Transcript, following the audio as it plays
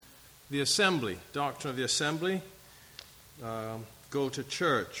the assembly, doctrine of the assembly. Go to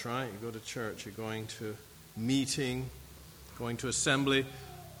church, right? You go to church, you're going to meeting, going to assembly.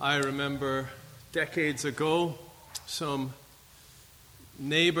 I remember decades ago, some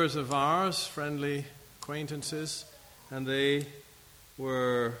neighbors of ours, friendly acquaintances, and they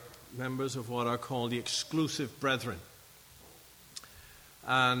were members of what are called the exclusive brethren.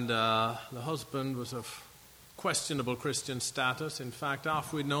 And the husband was of questionable Christian status. In fact,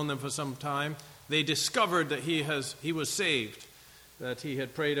 after we'd known them for some time, they discovered that he was saved, that he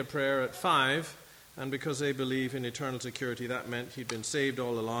had prayed a prayer at 5, and because they believe in eternal security, that meant he'd been saved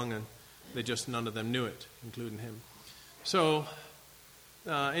all along, and none of them knew it, including him. So,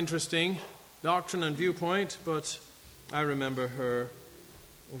 interesting doctrine and viewpoint, but I remember her,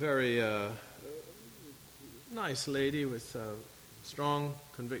 a very nice lady with strong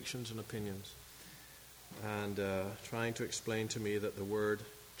convictions and opinions, and trying to explain to me that the word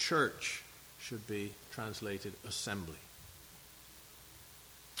church should be translated assembly.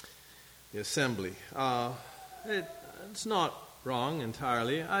 The assembly. It's not wrong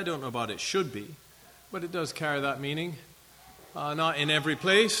entirely. I don't know about it should be, but it does carry that meaning. Not in every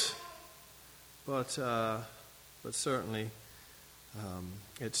place, but certainly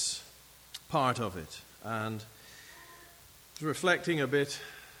it's part of it. And reflecting a bit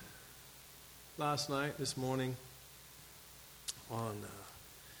this morning, on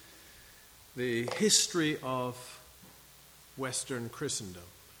the history of Western Christendom,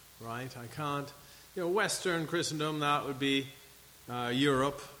 right? Western Christendom, that would be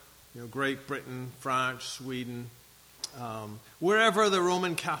Europe, Great Britain, France, Sweden, wherever the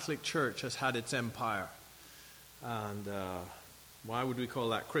Roman Catholic Church has had its empire. And why would we call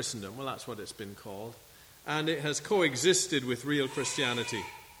that Christendom? Well, that's what it's been called. And it has coexisted with real Christianity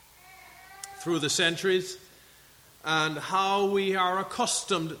through the centuries, and how we are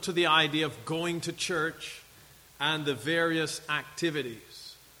accustomed to the idea of going to church and the various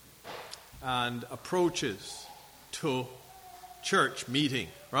activities and approaches to church meeting,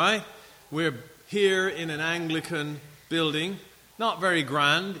 right? We're here in an Anglican building, not very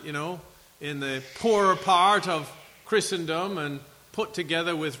grand, in the poorer part of Christendom, and put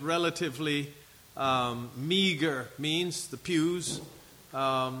together with relatively meager means, the pews,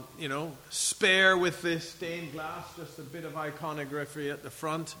 spare with the stained glass, just a bit of iconography at the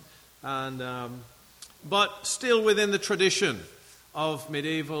front, and but still within the tradition of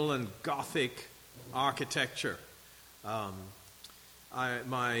medieval and Gothic architecture.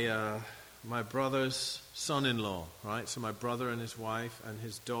 My brother's son-in-law, right? So my brother and his wife and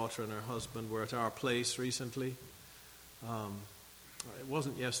his daughter and her husband were at our place recently. It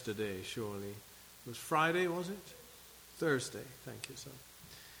wasn't yesterday, surely. It was Friday, was it? Thursday. Thank you, son.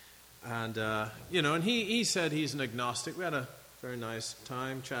 And, and he said he's an agnostic. We had a very nice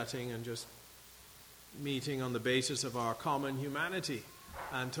time chatting and just meeting on the basis of our common humanity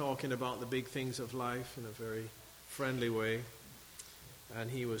and talking about the big things of life in a very friendly way. And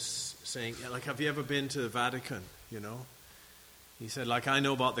he was saying, have you ever been to the Vatican, He said, I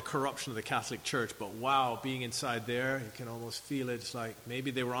know about the corruption of the Catholic Church, but wow, being inside there, you can almost feel it. It's like maybe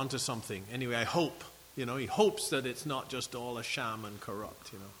they were onto something. Anyway, I hope, he hopes that it's not just all a sham and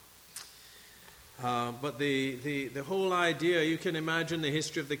corrupt, But the whole idea, you can imagine the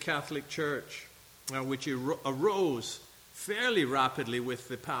history of the Catholic Church, which arose fairly rapidly with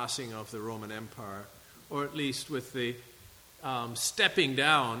the passing of the Roman Empire, or at least with the stepping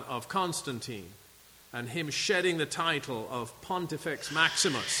down of Constantine, and him shedding the title of Pontifex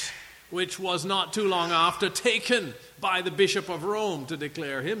Maximus, which was not too long after taken by the Bishop of Rome to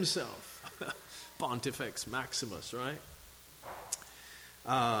declare himself Pontifex Maximus, right?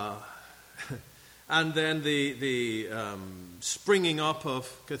 And then the springing up of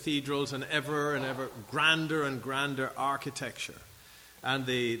cathedrals and ever grander and grander architecture, and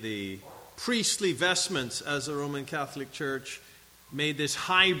the priestly vestments as the Roman Catholic Church made this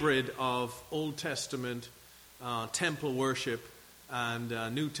hybrid of Old Testament temple worship and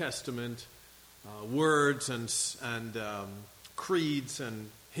New Testament words and creeds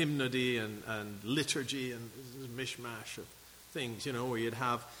and hymnody and liturgy, and this mishmash of things, where you'd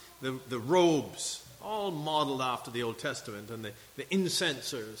have the robes all modeled after the Old Testament, and the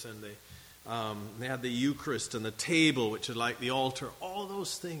incensers, and they had the Eucharist and the table, which is like the altar, all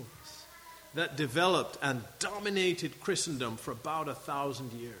those things that developed and dominated Christendom for about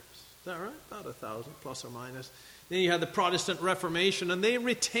 1,000 years. Is that right? About 1,000, plus or minus. Then you had the Protestant Reformation, and they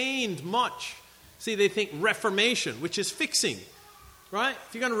retained much. See, they think Reformation, which is fixing, right?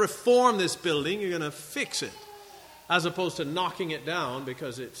 If you're going to reform this building, you're going to fix it, as opposed to knocking it down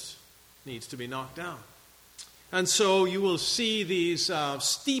because it needs to be knocked down. And so you will see these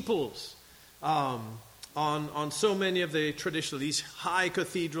steeples on so many of the traditional, these high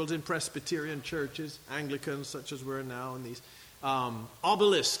cathedrals in Presbyterian churches, Anglicans such as we're now, and these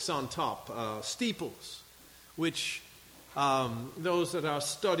obelisks on top, steeples, which those that are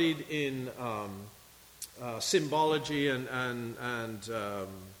studied in symbology and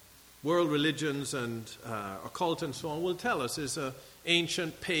world religions and occult and so on will tell us is an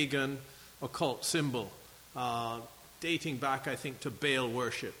ancient pagan occult symbol dating back, I think, to Baal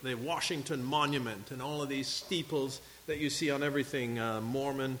worship. The Washington Monument and all of these steeples that you see on everything,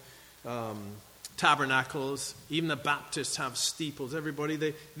 Mormon tabernacles, even the Baptists have steeples.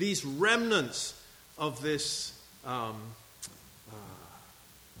 Everybody, these remnants of this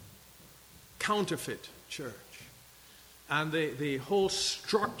counterfeit church. And the whole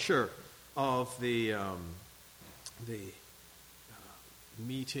structure of the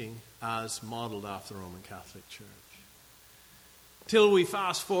meeting as modeled after the Roman Catholic Church. Till we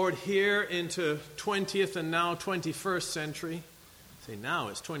fast forward here into 20th and now 21st century. Say now,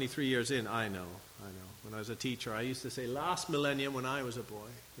 it's 23 years in. I know. When I was a teacher, I used to say last millennium when I was a boy.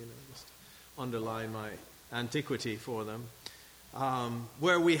 Just underline my antiquity for them.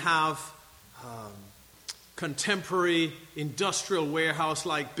 Where we have contemporary industrial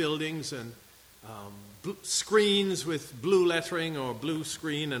warehouse-like buildings and screens with blue lettering or blue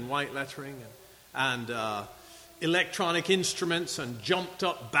screen and white lettering and electronic instruments and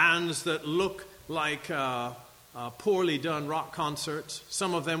jumped-up bands that look like poorly done rock concerts,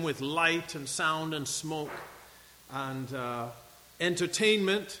 some of them with light and sound and smoke and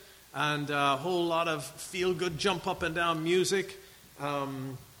entertainment and a whole lot of feel-good jump-up-and-down music,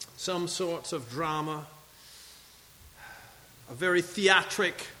 some sorts of drama, a very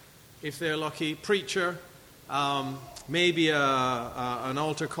theatric, if they're lucky, preacher, maybe an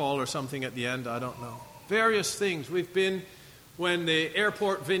altar call or something at the end, I don't know. Various things. We've been, when the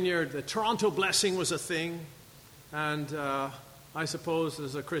airport vineyard, the Toronto Blessing was a thing, and I suppose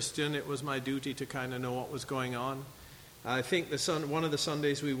as a Christian it was my duty to kind of know what was going on. I think one of the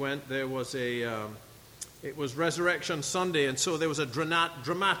Sundays we went, there was it was Resurrection Sunday, and so there was a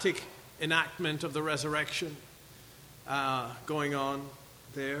dramatic enactment of the resurrection going on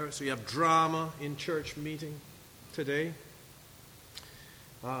there. So you have drama in church meeting today.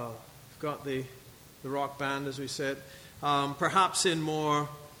 We've got the rock band, as we said. Perhaps in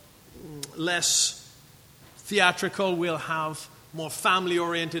less theatrical, we'll have more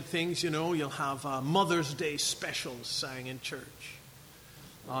family-oriented things. You'll have Mother's Day specials sang in church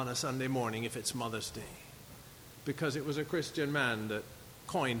on a Sunday morning if it's Mother's Day, because it was a Christian man that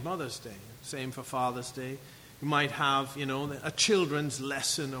coined Mother's Day. Same for Father's Day. You might have, a children's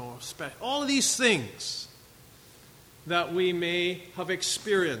lesson or all of these things that we may have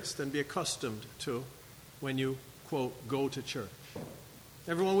experienced and be accustomed to when you, quote, go to church.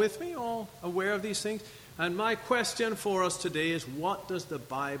 Everyone with me? All aware of these things? And my question for us today is, what does the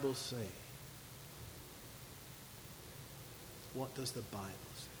Bible say? What does the Bible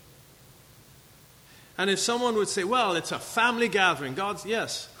say? And if someone would say, well, it's a family gathering.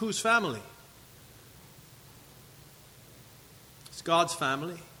 Yes, whose family? It's God's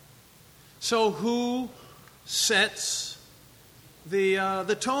family. So who sets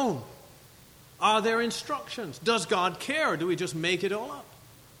the tone? Are there instructions? Does God care, or do we just make it all up?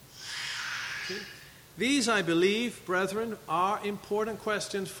 See? These, I believe, brethren, are important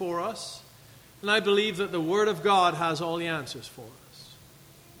questions for us. And I believe that the Word of God has all the answers for us.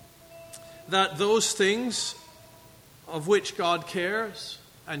 That those things of which God cares,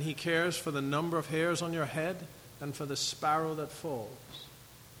 and He cares for the number of hairs on your head and for the sparrow that falls,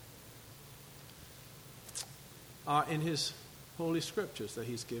 are in His Holy Scriptures that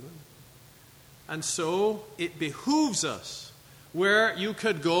He's given. And so it behooves us, where you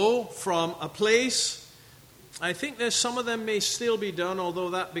could go from a place, I think there's some of them may still be done, although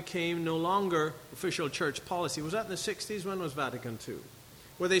that became no longer official church policy. Was that in the 60s? When was Vatican II?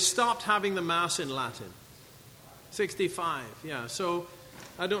 Where they stopped having the Mass in Latin. 65, yeah. So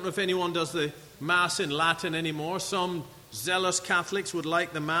I don't know if anyone does the Mass in Latin anymore. Some zealous Catholics would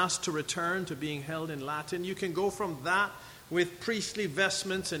like the Mass to return to being held in Latin. You can go from that with priestly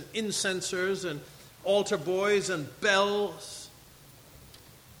vestments and incensers and altar boys and bells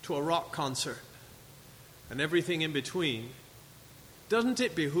to a rock concert and everything in between. Doesn't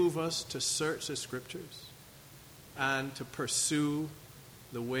it behoove us to search the Scriptures and to pursue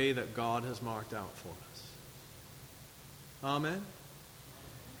the way that God has marked out for us? Amen?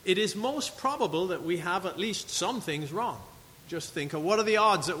 It is most probable that we have at least some things wrong. Just think of what are the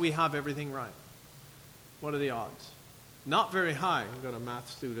odds that we have everything right? What are the odds? Not very high. We've got a math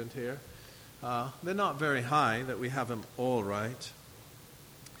student here. They're not very high that we have them all right.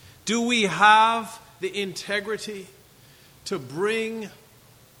 Do we have the integrity to bring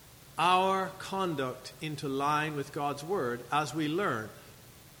our conduct into line with God's Word as we learn?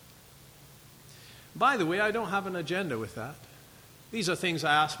 By the way, I don't have an agenda with that. These are things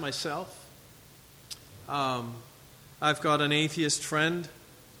I ask myself. I've got an atheist friend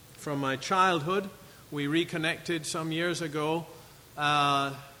from my childhood. We reconnected some years ago,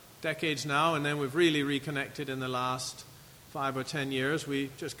 decades now, and then we've really reconnected in the last 5 or 10 years. We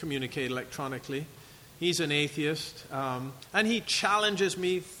just communicate electronically. He's an atheist, and he challenges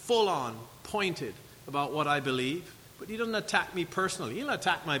me full on, pointed, about what I believe. But he doesn't attack me personally. He'll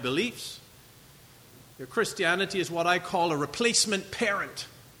attack my beliefs. Your Christianity is what I call a replacement parent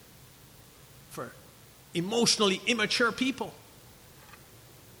for emotionally immature people.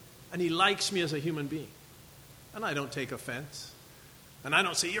 And he likes me as a human being. And I don't take offense. And I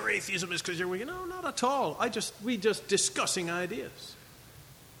don't say, your atheism is because you're weak. No, not at all. We just discussing ideas.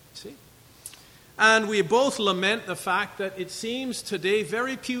 See? And we both lament the fact that it seems today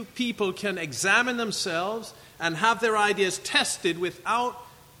very few people can examine themselves and have their ideas tested without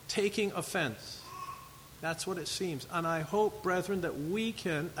taking offense. That's what it seems. And I hope, brethren, that we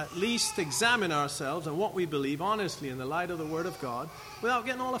can at least examine ourselves and what we believe honestly in the light of the Word of God without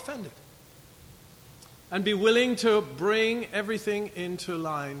getting all offended. And be willing to bring everything into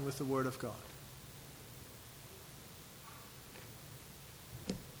line with the Word of God.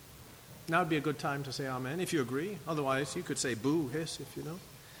 Now would be a good time to say amen, if you agree. Otherwise, you could say boo, hiss, if you know.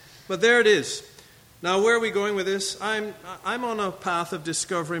 But there it is. Now, where are we going with this? I'm on a path of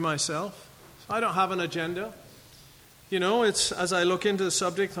discovery myself. I don't have an agenda. You know, it's as I look into the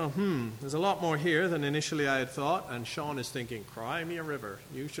subject, there's a lot more here than initially I had thought. And Sean is thinking, cry me a river.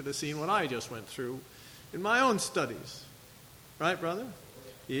 You should have seen what I just went through in my own studies. Right, brother?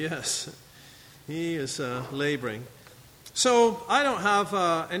 Yes. He is laboring. So I don't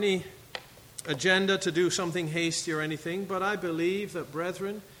have any agenda to do something hasty or anything, but I believe that,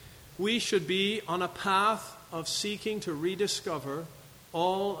 brethren, we should be on a path of seeking to rediscover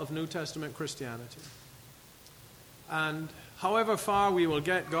all of New Testament Christianity. And however far we will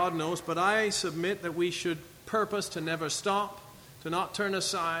get, God knows, but I submit that we should purpose to never stop, to not turn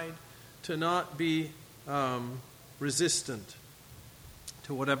aside, to not be resistant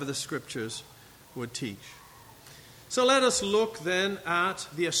to whatever the Scriptures would teach. So let us look then at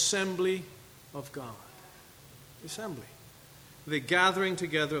the assembly of God. The assembly. The gathering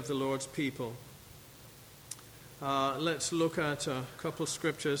together of the Lord's people. Let's look at a couple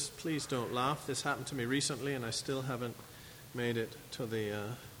scriptures. Please don't laugh. This happened to me recently, and I still haven't made it to the...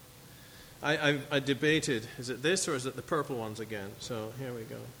 I debated, is it this or is it the purple ones again? So here we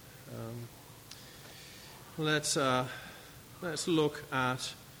go. Let's look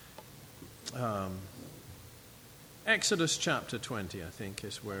at Exodus chapter 20, I think,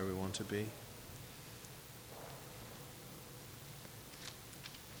 is where we want to be.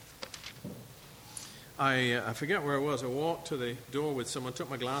 I forget where it was. I walked to the door with someone, took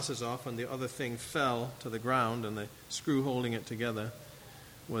my glasses off, and the other thing fell to the ground, and the screw holding it together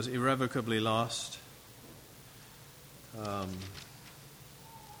was irrevocably lost.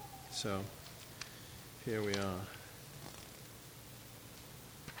 So here we are.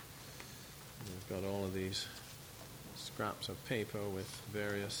 We've got all of these scraps of paper with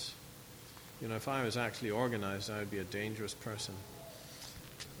various... You know, if I was actually organized, I would be a dangerous person.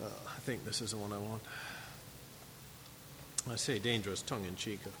 I think this is the one I want. I say dangerous,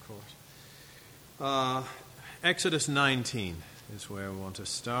 tongue-in-cheek, of course. Exodus 19 is where we want to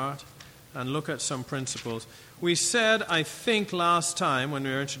start and look at some principles. We said, I think last time when we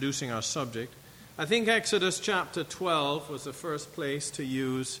were introducing our subject, I think Exodus chapter 12 was the first place to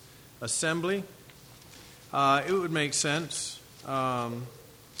use assembly. It would make sense.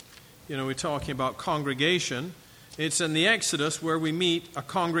 We're talking about congregation. It's in the Exodus where we meet a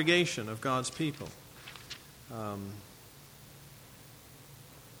congregation of God's people.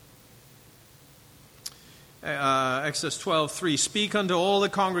 Exodus 12:3, speak unto all the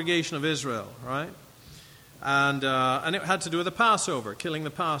congregation of Israel, right? And it had to do with the Passover, killing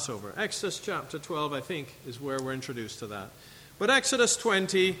the Passover. Exodus chapter 12, I think, is where we're introduced to that. But Exodus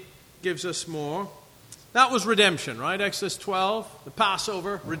 20 gives us more. That was redemption, right? Exodus 12, the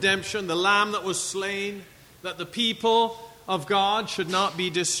Passover, redemption, the lamb that was slain, that the people of God should not be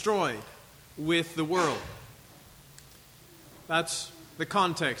destroyed with the world. That's the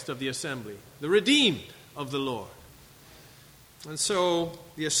context of the assembly. The redeemed of the Lord. And so,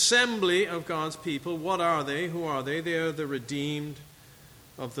 the assembly of God's people, what are they? Who are they? They are the redeemed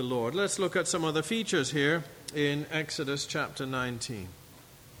of the Lord. Let's look at some other features here in Exodus chapter 19.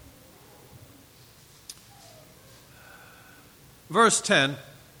 Verse 10.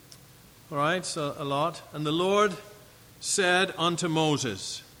 All right, so a lot. And the Lord said unto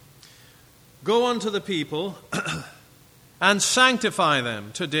Moses, Go unto the people and sanctify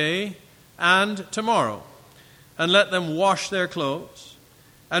them today and tomorrow, and let them wash their clothes,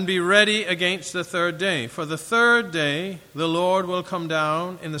 and be ready against the third day. For the third day the Lord will come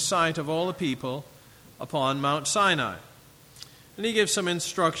down in the sight of all the people upon Mount Sinai. And he gives some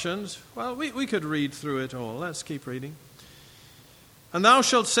instructions. Well, we could read through it all. Let's keep reading. And thou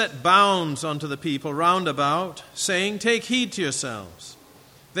shalt set bounds unto the people round about, saying, Take heed to yourselves,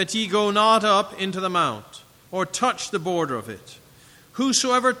 that ye go not up into the mount, or touch the border of it.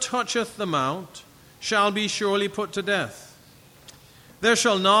 Whosoever toucheth the mount shall be surely put to death. There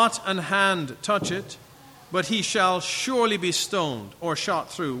shall not an hand touch it, but he shall surely be stoned or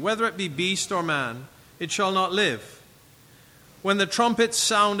shot through. Whether it be beast or man, it shall not live. When the trumpet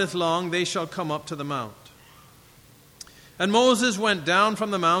soundeth long, they shall come up to the mount. And Moses went down from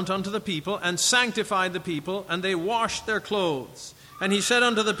the mount unto the people, and sanctified the people, and they washed their clothes. And he said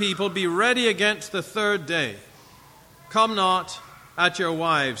unto the people, Be ready against the third day. Come not at your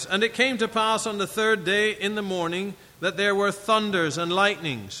wives. And it came to pass on the third day in the morning, that there were thunders and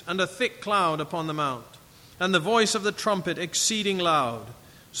lightnings, and a thick cloud upon the mount, and the voice of the trumpet exceeding loud,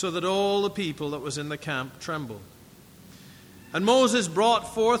 so that all the people that was in the camp trembled. And Moses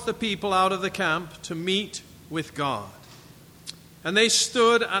brought forth the people out of the camp to meet with God. And they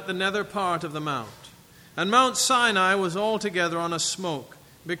stood at the nether part of the mount. And Mount Sinai was altogether on a smoke,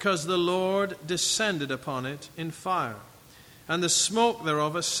 because the Lord descended upon it in fire. And the smoke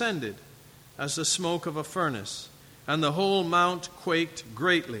thereof ascended, as the smoke of a furnace. And the whole mount quaked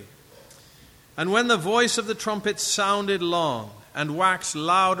greatly. And when the voice of the trumpet sounded long, and waxed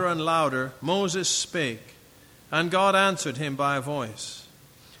louder and louder, Moses spake, and God answered him by a voice.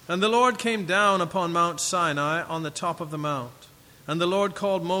 And the Lord came down upon Mount Sinai on the top of the mount. And the Lord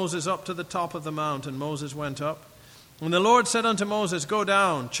called Moses up to the top of the mount, and Moses went up. And the Lord said unto Moses, Go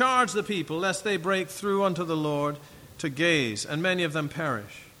down, charge the people, lest they break through unto the Lord to gaze, and many of them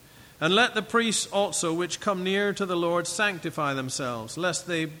perish. And let the priests also which come near to the Lord sanctify themselves, lest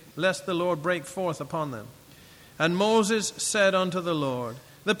the Lord break forth upon them. And Moses said unto the Lord,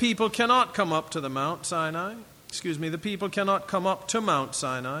 The people cannot come up to Mount Sinai,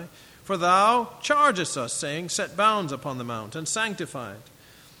 for thou chargest us, saying, Set bounds upon the mount, and sanctify it.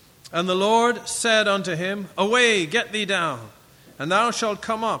 And the Lord said unto him, Away, get thee down, and thou shalt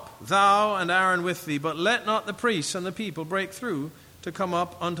come up, thou and Aaron with thee, but let not the priests and the people break through to come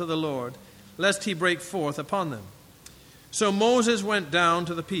up unto the Lord, lest he break forth upon them. So Moses went down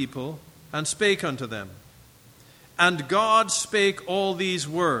to the people, and spake unto them. And God spake all these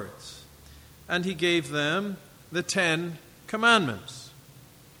words, and he gave them the 10 Commandments.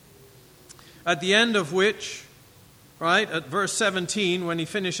 At the end of which, right, at verse 17, when he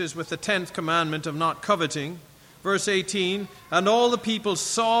finishes with the 10th commandment of not coveting, verse 18, And all the people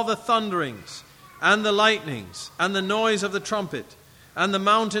saw the thunderings, and the lightnings, and the noise of the trumpet, and the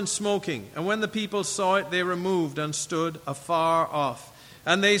mountain smoking. And when the people saw it, they removed and stood afar off.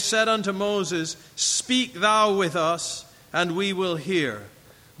 And they said unto Moses, Speak thou with us, and we will hear.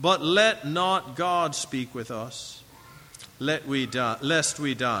 But let not God speak with us, lest we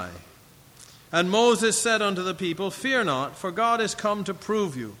die. And Moses said unto the people, Fear not, for God is come to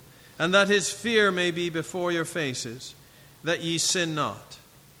prove you, and that his fear may be before your faces, that ye sin not.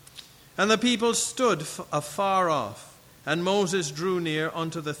 And the people stood afar off, and Moses drew near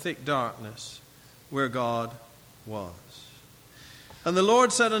unto the thick darkness, where God was. And the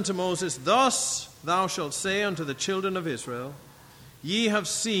Lord said unto Moses, Thus thou shalt say unto the children of Israel, Ye have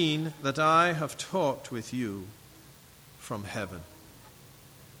seen that I have talked with you from heaven.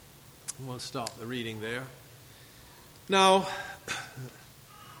 We'll stop the reading there. Now,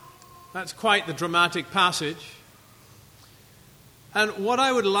 that's quite the dramatic passage. And what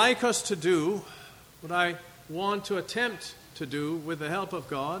I would like us to do, what I want to attempt to do with the help of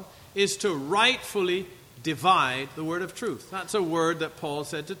God, is to rightfully divide the word of truth. That's a word that Paul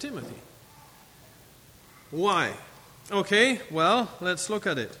said to Timothy. Why? Okay, well, let's look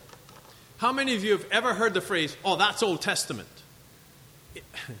at it. How many of you have ever heard the phrase, oh, that's Old Testament?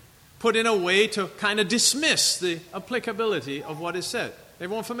 Put in a way to kind of dismiss the applicability of what is said.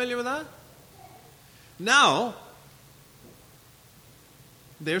 Everyone familiar with that? Now,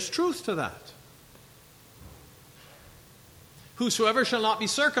 there's truth to that. Whosoever shall not be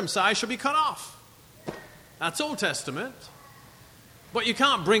circumcised shall be cut off. That's Old Testament. But you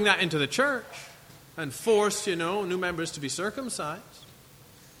can't bring that into the church and force, new members to be circumcised.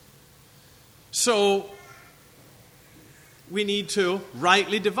 So, we need to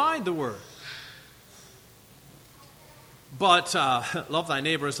rightly divide the word. But love thy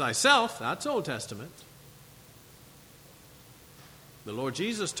neighbor as thyself, that's Old Testament. The Lord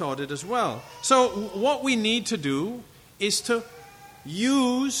Jesus taught it as well. So what we need to do is to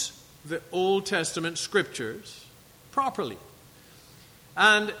use the Old Testament scriptures properly.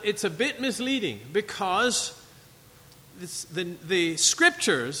 And it's a bit misleading because the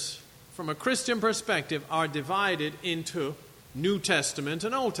scriptures, from a Christian perspective, are divided into New Testament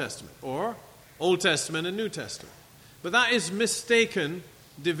and Old Testament, or Old Testament and New Testament. But that is mistaken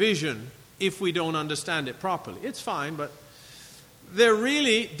division if we don't understand it properly. It's fine, but they're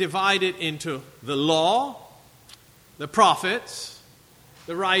really divided into the law, the prophets,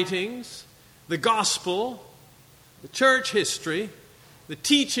 the writings, the gospel, the church history, the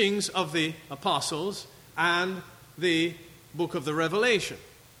teachings of the apostles, and the book of the Revelation.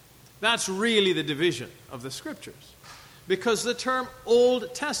 That's really the division of the scriptures. Because the term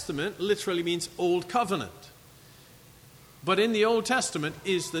Old Testament literally means Old Covenant. But in the Old Testament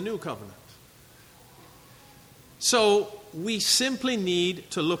is the New Covenant. So we simply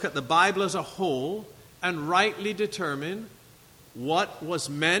need to look at the Bible as a whole and rightly determine what was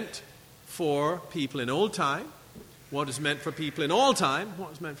meant for people in old time, what is meant for people in all time,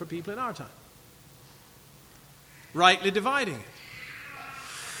 what is meant for people in our time. Rightly dividing it.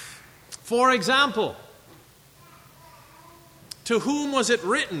 For example, to whom was it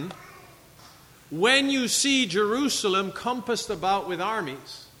written, when you see Jerusalem compassed about with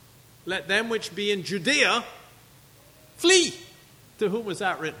armies, let them which be in Judea flee? To whom was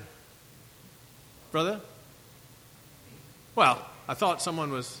that written? Brother? Well, I thought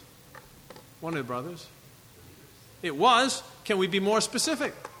someone was one of the brothers. It was. Can we be more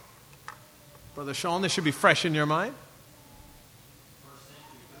specific? Brother Sean, this should be fresh in your mind.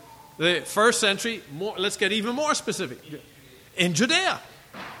 The first century, let's get even more specific. In Judea.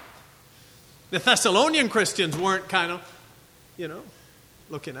 The Thessalonian Christians weren't kind of,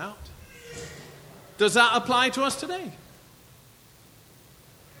 looking out. Does that apply to us today?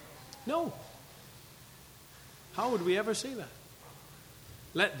 No. How would we ever see that?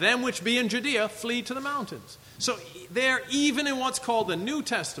 Let them which be in Judea flee to the mountains. So there, even in what's called the New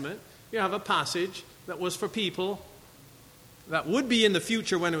Testament, you have a passage that was for people that would be in the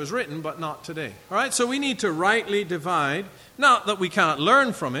future when it was written, but not today. All right, so we need to rightly divide. Not that we can't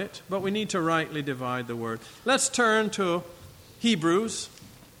learn from it, but we need to rightly divide the word. Let's turn to Hebrews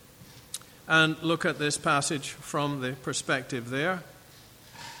and look at this passage from the perspective there.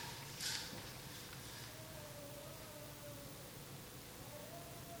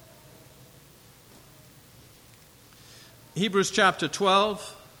 Hebrews chapter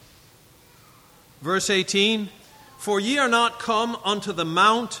 12, verse 18. For ye are not come unto the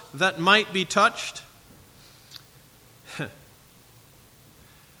mount that might be touched.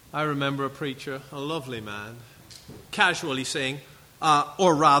 I remember a preacher, a lovely man, casually saying,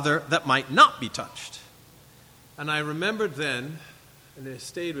 or rather, that might not be touched. And I remembered then, and it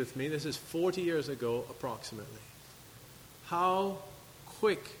stayed with me, this is 40 years ago approximately, how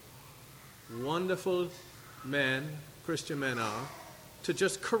quick, wonderful men, Christian men are, to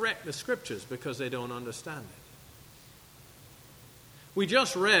just correct the scriptures because they don't understand it. We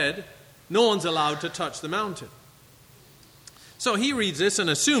just read, no one's allowed to touch the mountain. So he reads this and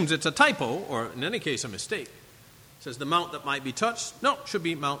assumes it's a typo, or in any case a mistake. It says the mount that might be touched. No, it should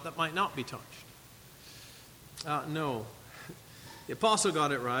be mount that might not be touched. No. The apostle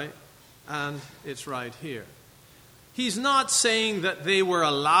got it right, and it's right here. He's not saying that they were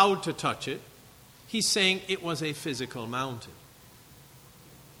allowed to touch it. He's saying it was a physical mountain.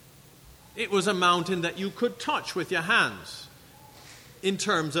 It was a mountain that you could touch with your hands in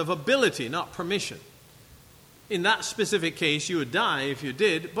terms of ability, not permission. In that specific case, you would die if you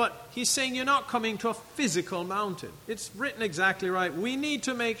did, but he's saying you're not coming to a physical mountain. It's written exactly right. We need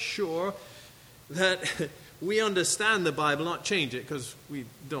to make sure that we understand the Bible, not change it, because we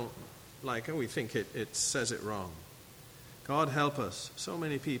don't like it. We think it says it wrong. God help us. So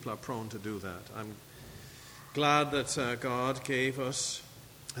many people are prone to do that. I'm glad that God gave us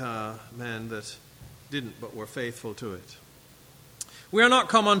men that didn't, but were faithful to it. We are not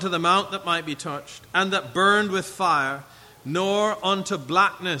come unto the mount that might be touched, and that burned with fire, nor unto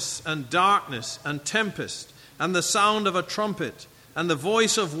blackness and darkness and tempest, and the sound of a trumpet, and the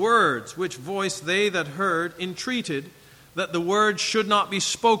voice of words, which voice they that heard entreated that the word should not be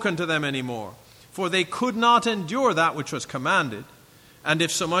spoken to them any more. For they could not endure that which was commanded. And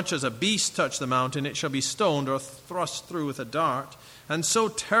if so much as a beast touch the mountain, it shall be stoned or thrust through with a dart. And so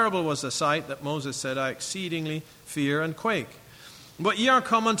terrible was the sight that Moses said, I exceedingly fear and quake. But ye are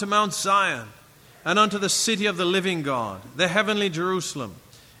come unto Mount Zion, and unto the city of the living God, the heavenly Jerusalem,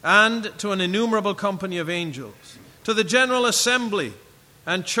 and to an innumerable company of angels, To the general assembly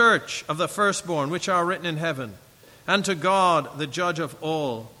and church of the firstborn, which are written in heaven, and to God, the judge of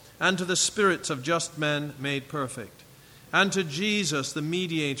all, and to the spirits of just men made perfect, and to Jesus, the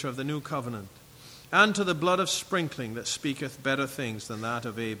mediator of the new covenant, and to the blood of sprinkling that speaketh better things than that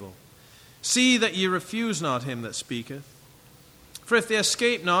of Abel. See that ye refuse not him that speaketh. For if they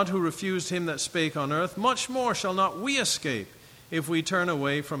escape not who refused him that spake on earth, much more shall not we escape, if we turn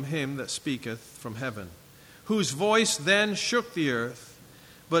away from him that speaketh from heaven, whose voice then shook the earth.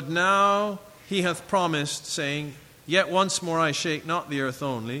 But now he hath promised, saying, Yet once more I shake not the earth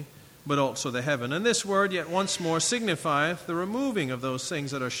only, but also the heaven. And this word, yet once more, signifieth the removing of those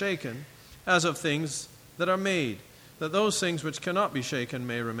things that are shaken, as of things that are made, that those things which cannot be shaken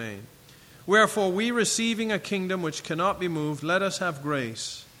may remain. Wherefore we, receiving a kingdom which cannot be moved, let us have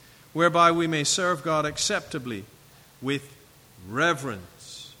grace, whereby we may serve God acceptably, with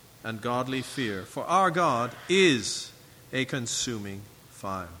reverence and godly fear. For our God is a consuming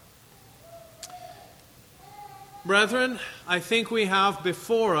fire. Brethren, I think we have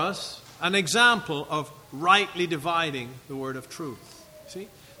before us an example of rightly dividing the word of truth. See?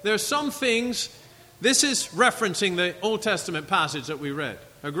 There are some things, this is referencing the Old Testament passage that we read.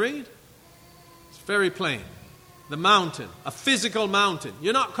 Agreed? It's very plain. The mountain, a physical mountain.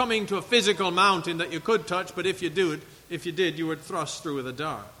 You're not coming to a physical mountain that you could touch, but if you did, you would thrust through with a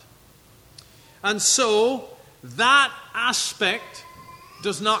dart. And so, that aspect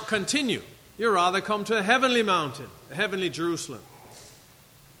does not continue. You rather come to a heavenly mountain, a heavenly Jerusalem.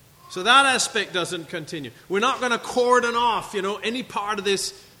 So that aspect doesn't continue. We're not going to cordon off, any part of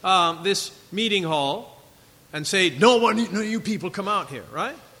this meeting hall and say, no you people come out here,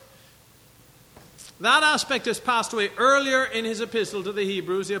 right? That aspect has passed away. Earlier in his epistle to the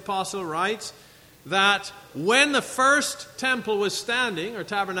Hebrews, the apostle writes that when the first temple was standing, or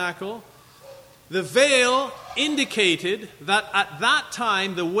tabernacle, the veil indicated that at that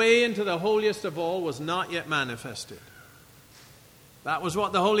time the way into the holiest of all was not yet manifested. That was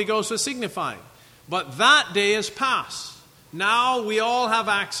what the Holy Ghost was signifying. But that day is past. Now we all have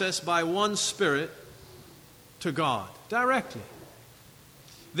access by one Spirit to God directly.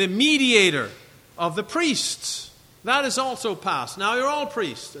 The mediator of the priests, that is also past. Now you're all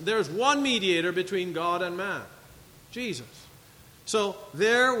priests. There's one mediator between God and man, Jesus. So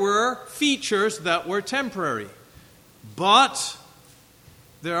there were features that were temporary, but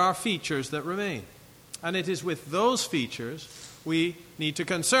there are features that remain. And it is with those features we need to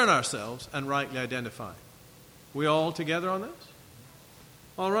concern ourselves and rightly identify. We all together on this?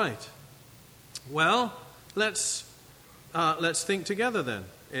 All right. Well, let's think together then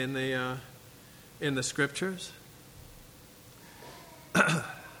in the Scriptures.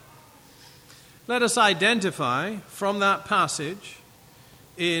 Let us identify from that passage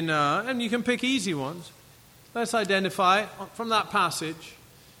and you can pick easy ones. Let's identify from that passage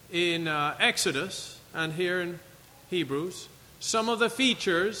in Exodus and here in Hebrews some of the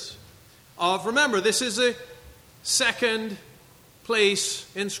features of, remember, this is a second place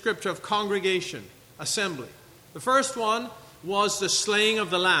in Scripture of congregation, assembly. The first one was the slaying of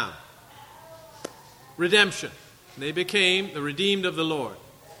the Lamb. Redemption. They became the redeemed of the Lord.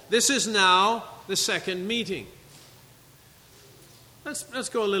 This is now the second meeting. Let's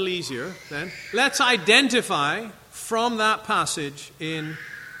go a little easier then. Let's identify from that passage in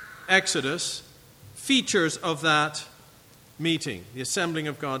Exodus features of that meeting, the assembling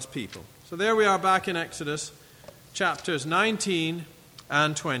of God's people. So there we are back in Exodus chapters 19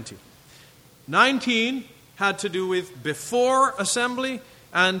 and 20. 19 had to do with before assembly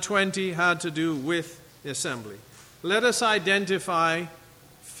and 20 had to do with the assembly. Let us identify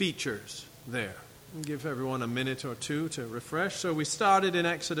features there. I'll give everyone a minute or two to refresh. So we started in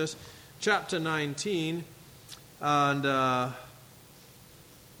Exodus chapter 19 and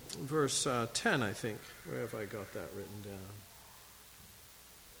verse 10, I think. Where have I got that written down?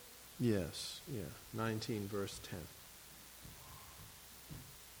 Yes, 19 verse 10.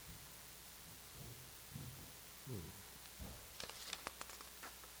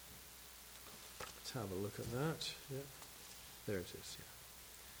 Let's have a look at that. Yeah. There it is. Yeah.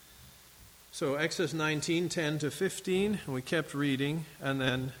 So Exodus 19, 10 to 15, and we kept reading, and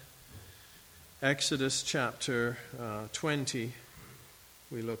then Exodus chapter 20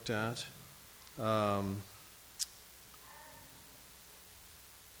 we looked at.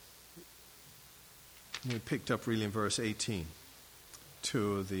 We picked up really in verse 18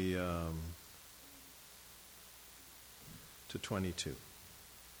 to 22.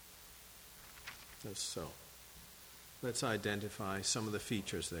 So let's identify some of the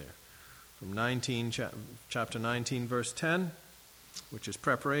features there. From chapter 19, verse 10, which is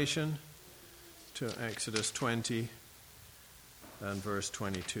preparation, to Exodus 20 and verse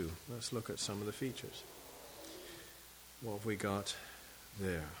 22. Let's look at some of the features. What have we got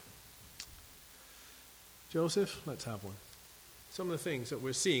there? Joseph, let's have one. Some of the things that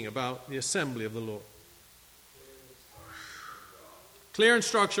we're seeing about the assembly of the Lord. Clear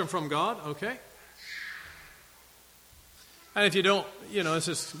instruction from God, okay. And if you don't, this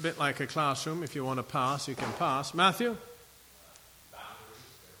is a bit like a classroom. If you want to pass, you can pass. Matthew?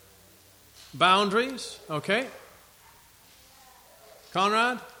 Boundaries, okay.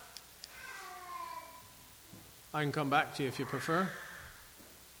 Conrad? I can come back to you if you prefer.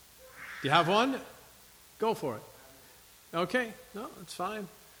 Do you have one? Go for it. Okay, no, it's fine.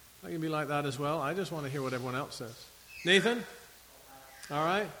 I can be like that as well. I just want to hear what everyone else says. Nathan? All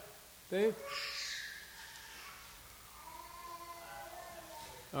right. Dave?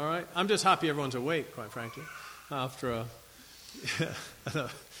 All right. I'm just happy everyone's awake, quite frankly, after a...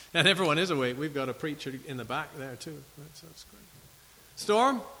 and everyone is awake. We've got a preacher in the back there too. That's great.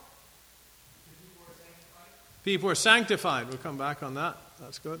 Storm? People are sanctified. We'll come back on that.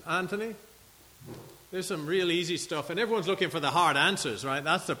 That's good. Anthony? There's some real easy stuff, and everyone's looking for the hard answers, right?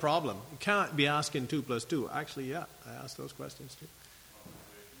 That's the problem. You can't be asking 2 + 2. Actually, yeah, I asked those questions too.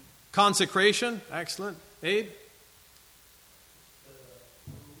 Consecration, excellent. Abe?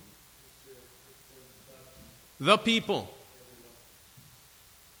 The people.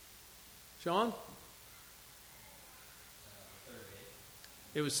 Sean?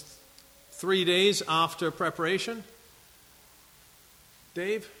 It was 3 days after preparation.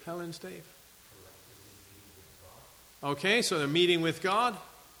 Dave? Helen's Dave? Okay, so they're meeting with God.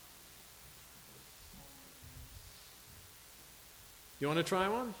 You want to try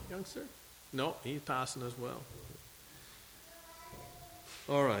one, youngster? No, he's passing as well.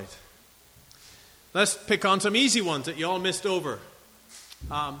 All right. Let's pick on some easy ones that you all missed over.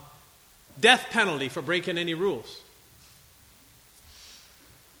 Death penalty for breaking any rules.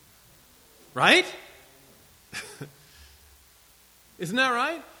 Right? Isn't that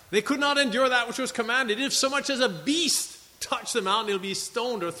right? They could not endure that which was commanded. If so much as a beast touched the mountain, he'll be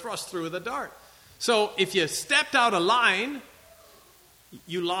stoned or thrust through with a dart. So if you stepped out of line,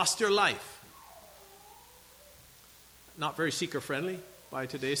 you lost your life. Not very seeker-friendly by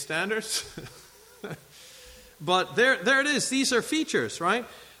today's standards. But there it is. These are features, right?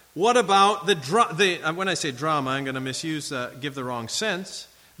 What about when I say drama, I'm going to give the wrong sense.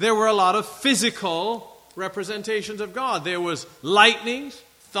 There were a lot of physical representations of God. There was lightnings,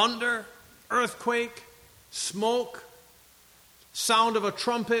 thunder, earthquake, smoke, sound of a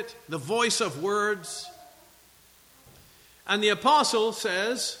trumpet, the voice of words. And the apostle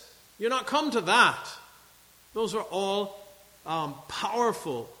says, you're not come to that. Those are all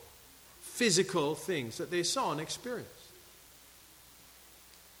powerful physical things that they saw and experienced.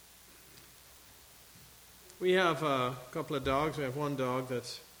 We have a couple of dogs. We have one dog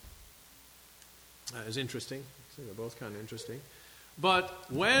that is interesting. They're both kind of interesting.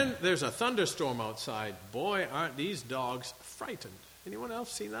 But when there's a thunderstorm outside, boy, aren't these dogs frightened. Anyone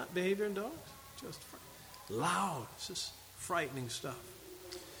else seen that behavior in dogs? Just loud. It's just frightening stuff.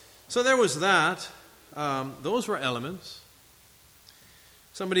 So there was that. Those were elements.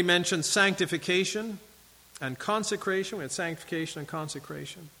 Somebody mentioned sanctification and consecration. We had sanctification and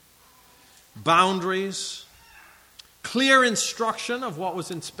consecration. Boundaries. Clear instruction of what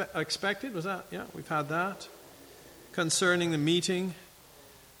was expected. Was that? Yeah, we've had that. Concerning the meeting.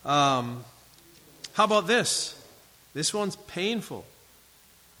 How about this? This one's painful.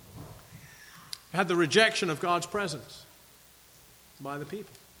 We had the rejection of God's presence by the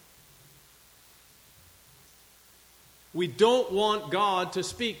people. We don't want God to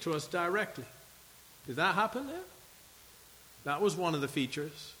speak to us directly. Did that happen there? That was one of the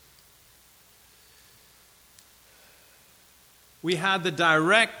features. We had the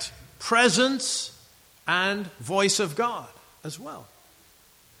direct presence and voice of God as well.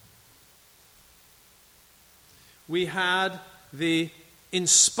 We had the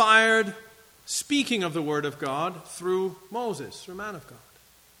inspired speaking of the Word of God through Moses, through man of God.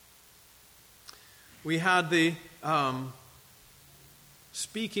 We had the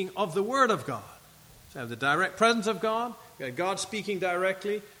speaking of the Word of God. So we have the direct presence of God, we had God speaking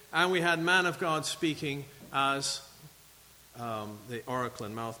directly, and we had man of God speaking as the oracle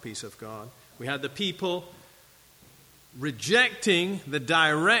and mouthpiece of God. We had the people rejecting the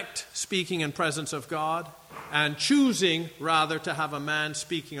direct speaking and presence of God and choosing rather to have a man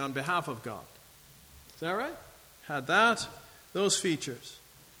speaking on behalf of God. Is that right? Had that. Those features.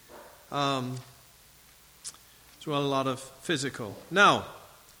 As well, a lot of physical. Now,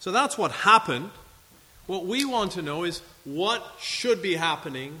 so that's what happened. What we want to know is what should be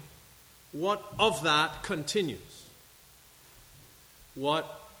happening what of that continues?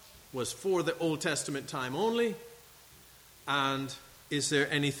 What was for the Old Testament time only? And is there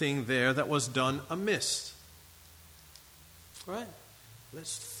anything there that was done amiss? All right?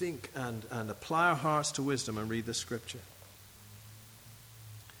 Let's think and apply our hearts to wisdom and read the Scripture.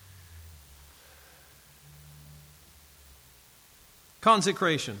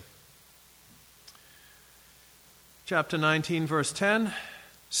 Consecration. Chapter 19, verse 10.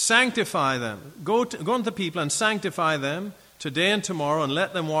 Sanctify them. Go unto the people and sanctify them today and tomorrow, and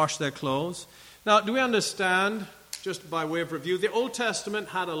let them wash their clothes. Now, do we understand, just by way of review, the Old Testament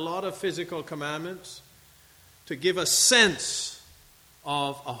had a lot of physical commandments to give a sense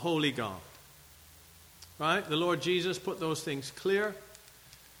of a holy God. Right? The Lord Jesus put those things clear,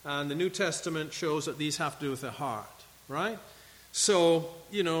 and the New Testament shows that these have to do with the heart. Right? So,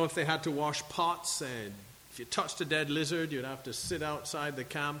 if they had to wash pots, and if you touched a dead lizard, you'd have to sit outside the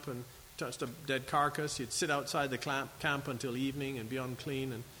camp, and touched a dead carcass, you'd sit outside the camp until evening and be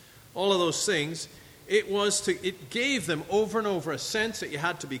unclean, and all of those things. It gave them over and over a sense that you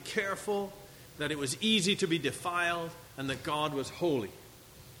had to be careful, that it was easy to be defiled, and that God was holy.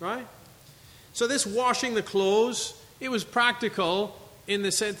 Right? So this washing the clothes, it was practical in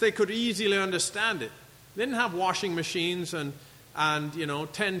the sense they could easily understand it. They didn't have washing machines and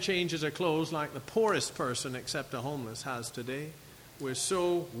 10 changes of clothes like the poorest person, except a homeless, has today. We're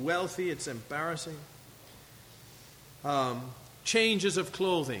so wealthy, it's embarrassing. Changes of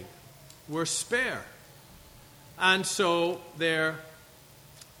clothing were spare. And so they're,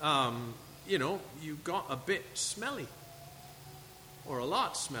 you got a bit smelly. Or a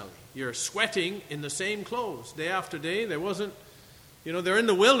lot smelly. You're sweating in the same clothes day after day. There wasn't, they're in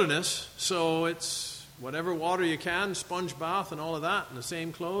the wilderness, so it's whatever water you can, sponge bath and all of that in the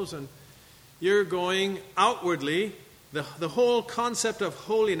same clothes. And you're going outwardly. The whole concept of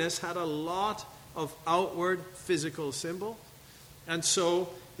holiness had a lot of outward physical symbol. And so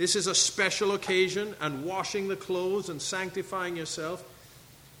this is a special occasion, and washing the clothes and sanctifying yourself,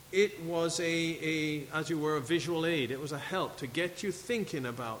 it was a visual aid. It was a help to get you thinking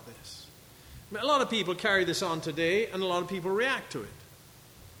about this. A lot of people carry this on today, and a lot of people react to it.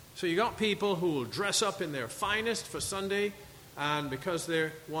 So you got people who will dress up in their finest for Sunday, and because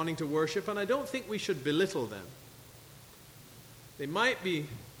they're wanting to worship, and I don't think we should belittle them. It might be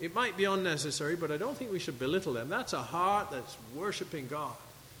unnecessary, but I don't think we should belittle them. That's a heart that's worshiping God.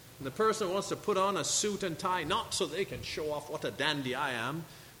 And the person who wants to put on a suit and tie, not so they can show off what a dandy I am,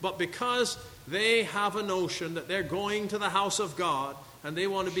 but because they have a notion that they're going to the house of God and they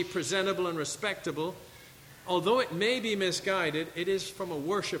want to be presentable and respectable, although it may be misguided, it is from a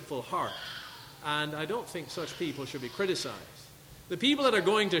worshipful heart. And I don't think such people should be criticized. The people that are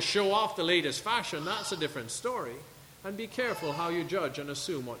going to show off the latest fashion, that's a different story. And be careful how you judge and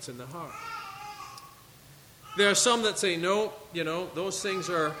assume what's in the heart. There are some that say, no, those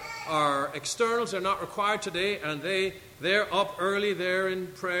things are externals, they're not required today, and they're up early, they're in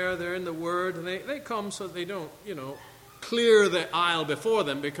prayer, they're in the Word, and they come so they don't, clear the aisle before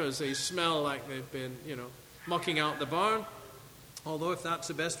them because they smell like they've been, mucking out the barn. Although if that's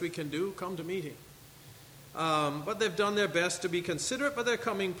the best we can do, come to meeting. But they've done their best to be considerate, but they're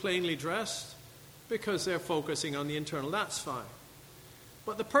coming plainly dressed because they're focusing on the internal. That's fine.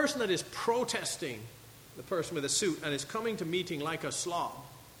 But the person that is protesting, the person with a suit, and is coming to meeting like a slob,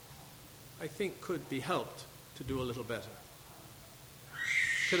 I think could be helped to do a little better.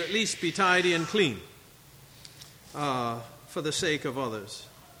 Could at least be tidy and clean for the sake of others.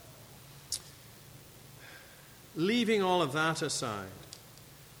 Leaving all of that aside,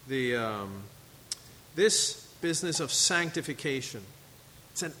 this business of sanctification,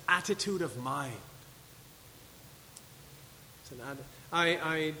 it's an attitude of mind.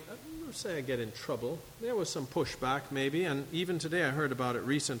 I don't say I get in trouble. There was some pushback maybe, and even today I heard about it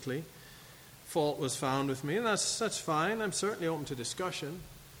recently. Fault was found with me, and that's fine. I'm certainly open to discussion.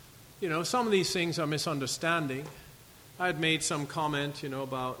 Some of these things are misunderstanding. I had made some comment,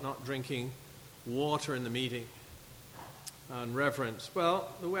 about not drinking water in the meeting and reverence. Well,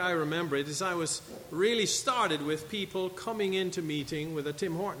 the way I remember it is I was really started with people coming into meeting with a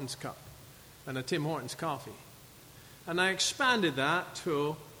Tim Hortons cup and a Tim Hortons coffee. And I expanded that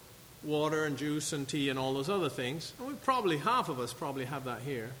to water and juice and tea and all those other things. And half of us probably have that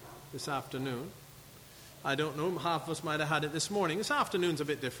here this afternoon. I don't know, half of us might have had it this morning. This afternoon's a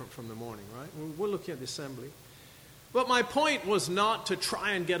bit different from the morning, right? We're looking at the assembly. But my point was not to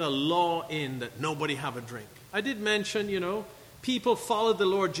try and get a law in that nobody have a drink. I did mention, people followed the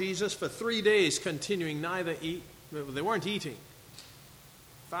Lord Jesus for 3 days, continuing neither eat. They weren't eating.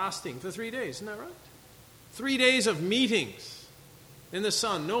 Fasting for 3 days, isn't that right? 3 days of meetings. in the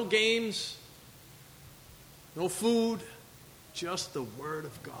sun. No games, no food, just the Word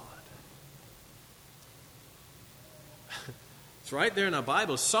of God. It's right there in our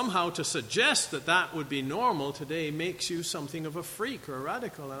Bible. Somehow to suggest that that would be normal today makes you something of a freak or a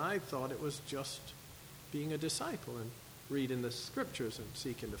radical. And I thought it was just being a disciple and reading the Scriptures and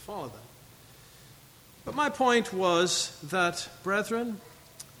seeking to follow them. But my point was that, brethren,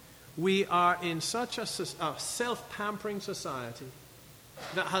 we are in such a self-pampering society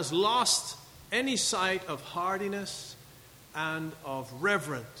that has lost any sight of hardiness and of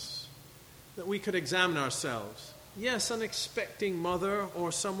reverence, that we could examine ourselves. Yes, an expecting mother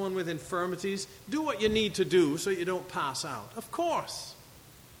or someone with infirmities, do what you need to do so you don't pass out. Of course.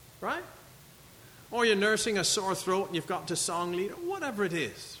 Right? Or you're nursing a sore throat and you've got to song lead, or whatever it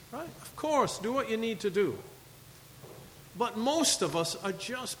is. Right? Of course, do what you need to do. But most of us are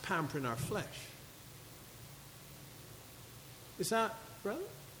just pampering our flesh. Is that, brother?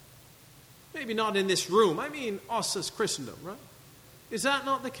 Maybe not in this room. I mean us as Christendom, right? Is that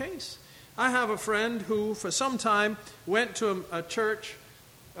not the case? I have a friend who, for some time, went to a church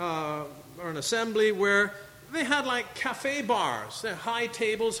or an assembly where they had like cafe bars. They're high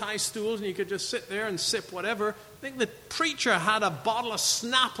tables, high stools, and you could just sit there and sip whatever. I think the preacher had a bottle of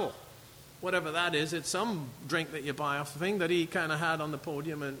Snapple, whatever that is. It's some drink that you buy off the thing that he kind of had on the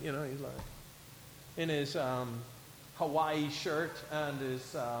podium, and he's like in his Hawaii shirt and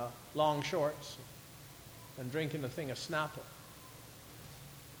his long shorts and drinking a thing of Snapple.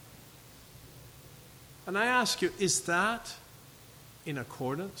 And I ask you, is that in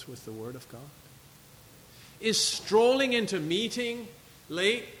accordance with the Word of God? Is strolling into meeting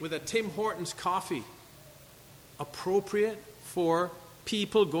late with a Tim Hortons coffee appropriate for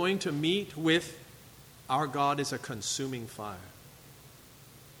people going to meet with our God is a consuming fire?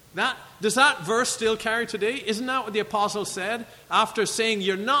 Does that verse still carry today? Isn't that what the apostle said after saying,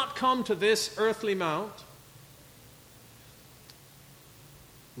 you're not come to this earthly mount?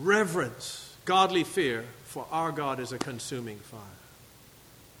 Reverence, godly fear, for our God is a consuming fire.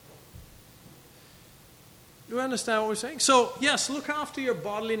 Do you understand what we're saying? So, yes, look after your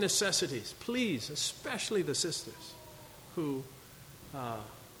bodily necessities, please, especially the sisters who,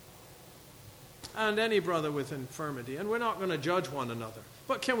 and any brother with infirmity. And we're not going to judge one another.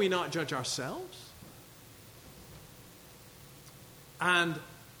 But can we not judge ourselves? And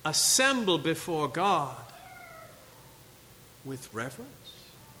assemble before God with reverence,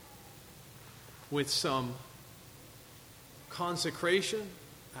 with some consecration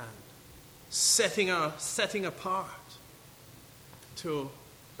and setting apart to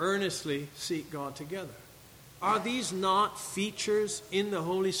earnestly seek God together. Are these not features in the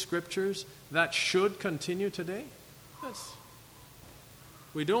Holy Scriptures that should continue today? Yes.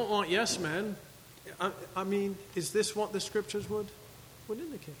 We don't want yes men. I mean, is this what the Scriptures would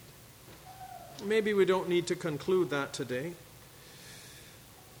indicate? Maybe we don't need to conclude that today.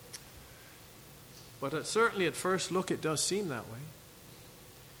 But certainly at first look it does seem that way.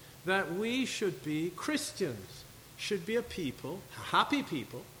 That we should be Christians, should be a people, happy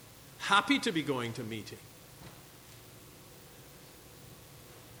to be going to meeting.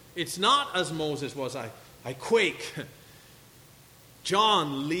 It's not as Moses was, I quake.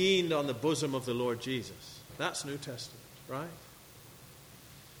 John leaned on the bosom of the Lord Jesus. That's New Testament, right?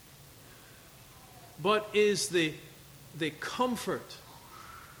 But is the comfort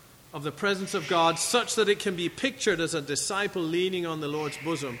of the presence of God such that it can be pictured as a disciple leaning on the Lord's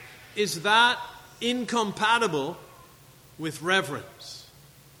bosom, is that incompatible with reverence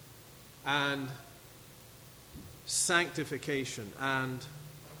and sanctification and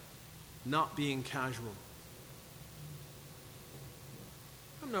not being casual?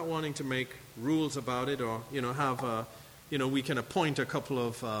 I'm not wanting to make rules about it or, have, we can appoint a couple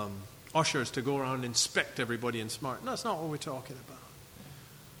of ushers to go around and inspect everybody and smart. No, that's not what we're talking about.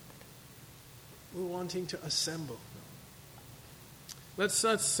 We're wanting to assemble. Let's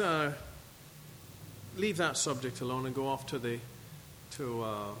leave that subject alone and go off to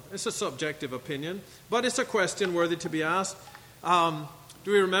it's a subjective opinion, but it's a question worthy to be asked. Do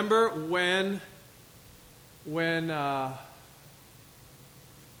we remember when trying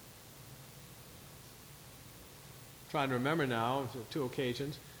to remember now, two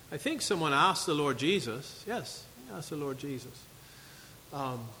occasions, I think someone asked the Lord Jesus, yes, he asked the Lord Jesus,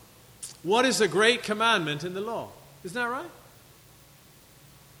 what is the great commandment in the law? Isn't that right?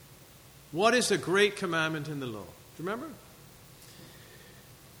 What is the great commandment in the law? Do you remember?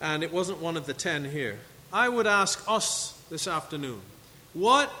 And it wasn't one of the 10 here. I would ask us this afternoon,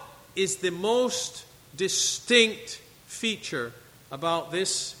 what is the most distinct feature about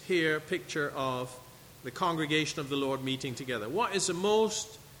this here picture of the congregation of the Lord meeting together. What is the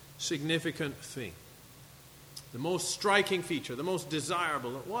most significant thing? The most striking feature, the most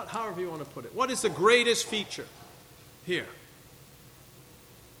desirable, however you want to put it. What is the greatest feature here?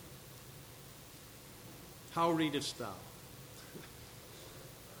 How readest thou?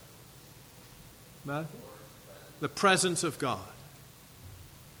 Matthew? The presence of God.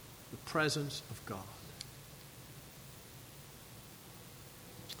 The presence of God.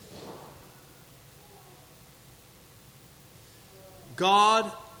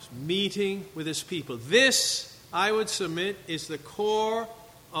 God meeting with his people. This, I would submit, is the core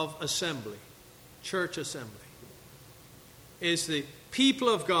of assembly, church assembly. Is the people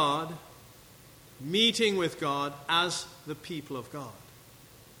of God meeting with God as the people of God.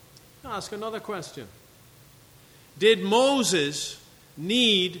 I'll ask another question. Did Moses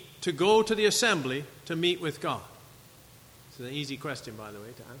need to go to the assembly to meet with God? It's an easy question, by the way,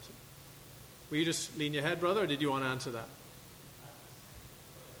 to answer. Will you just lean your head, brother, or did you want to answer that?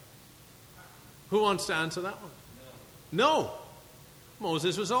 Who wants to answer that one? No.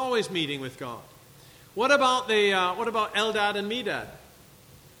 Moses was always meeting with God. What about Eldad and Medad?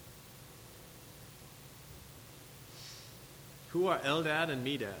 Who are Eldad and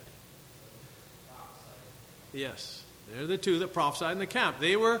Medad? Yes, they're the two that prophesied in the camp.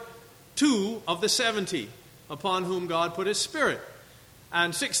 They were 2 of the 70 upon whom God put his Spirit.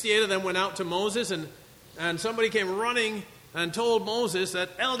 And 68 of them went out to Moses, and somebody came running and told Moses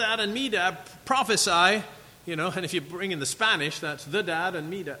that Eldad and Medad prophesy, and if you bring in the Spanish, that's the dad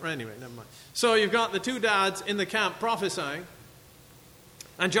and Medad. Anyway, never mind. So you've got the 2 dads in the camp prophesying.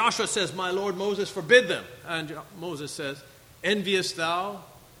 And Joshua says, my Lord Moses, forbid them. And Moses says, envious thou?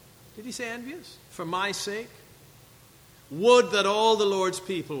 Did he say envious? For my sake? Would that all the Lord's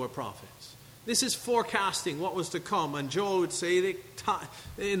people were prophets. This is forecasting what was to come. And Joel would say,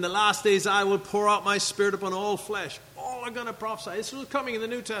 in the last days I will pour out my Spirit upon all flesh. All are going to prophesy. This was coming in the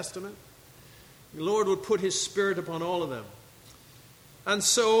New Testament. The Lord would put his Spirit upon all of them. And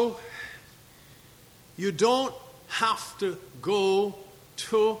so, you don't have to go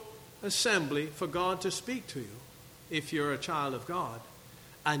to assembly for God to speak to you if you're a child of God.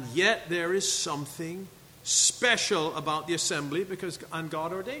 And yet there is something special about the assembly and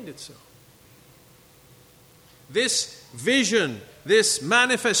God ordained it so. This vision, this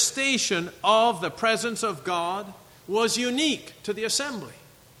manifestation of the presence of God was unique to the assembly.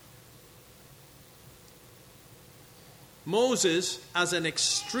 Moses, as an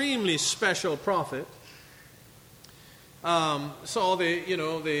extremely special prophet, saw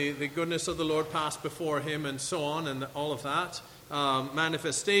the goodness of the Lord pass before him and so on and all of that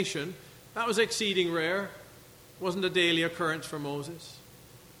manifestation. That was exceeding rare. It wasn't a daily occurrence for Moses.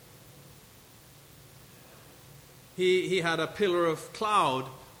 He had a pillar of cloud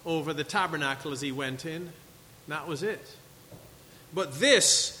over the tabernacle as he went in. That was it. But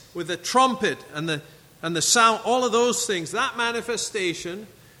this, with the trumpet and the sound, all of those things, that manifestation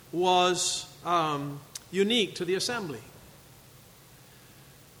was unique to the assembly.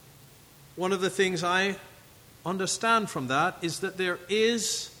 One of the things I understand from that is that there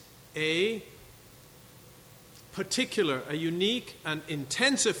is a unique and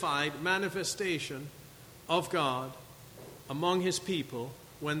intensified manifestation of God among his people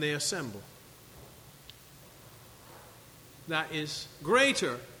when they assemble. That is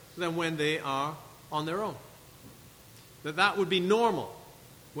greater than when they are on their own. That would be normal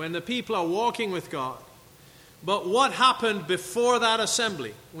when the people are walking with God. But what happened before that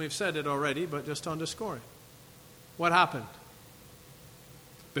assembly? We've said it already, but just to underscore it. What happened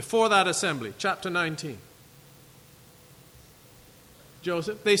before that assembly? Chapter 19.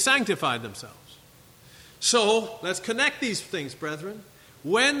 Joseph, they sanctified themselves. So, let's connect these things, brethren.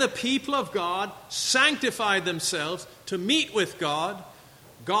 When the people of God sanctified themselves to meet with God,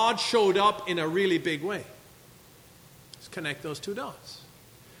 God showed up in a really big way. Let's connect those 2 dots.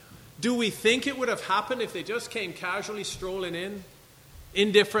 Do we think it would have happened if they just came casually strolling in,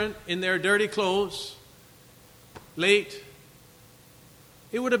 indifferent, in their dirty clothes, late?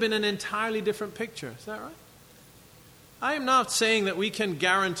 It would have been an entirely different picture. Is that right? I am not saying that we can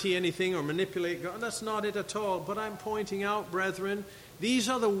guarantee anything or manipulate God. That's not it at all. But I'm pointing out, brethren, these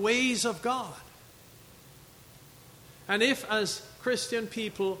are the ways of God. And if, as Christian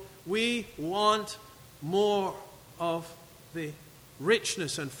people, we want more of the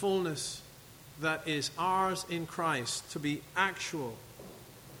richness and fullness that is ours in Christ to be actual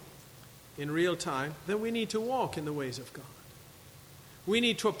in real time, then we need to walk in the ways of God. We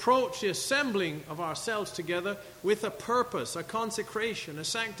need to approach the assembling of ourselves together with a purpose, a consecration, a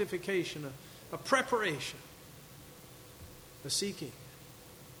sanctification, a preparation, a seeking.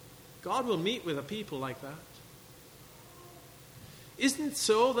 God will meet with a people like that. Isn't it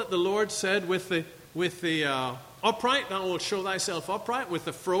so that the Lord said, with the upright thou wilt show thyself upright, with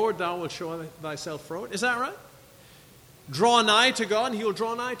the froward thou wilt show thyself froward? Is that right? Draw nigh to God and he will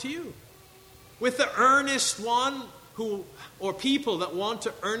draw nigh to you. With the earnest one or people that want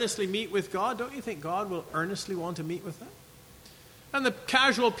to earnestly meet with God, don't you think God will earnestly want to meet with them? And the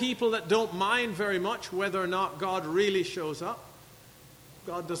casual people that don't mind very much whether or not God really shows up,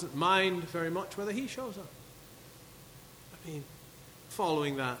 God doesn't mind very much whether he shows up. I mean,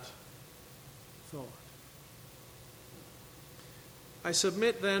 following that thought. I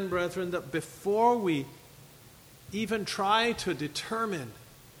submit then, brethren, that before we even try to determine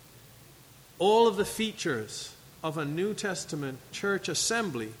all of the features of a New Testament church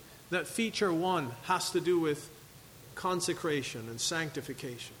assembly, that feature one has to do with consecration and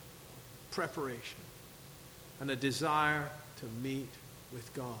sanctification, preparation, and a desire to meet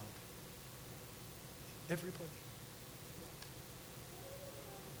with God. Everybody.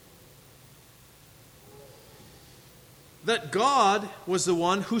 That God was the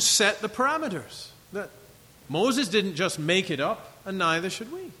one who set the parameters. That Moses didn't just make it up, and neither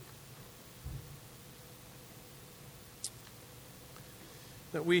should we.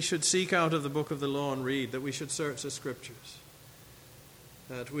 That we should seek out of the book of the law and read, that we should search the scriptures,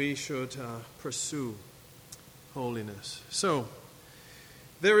 that we should pursue holiness. So,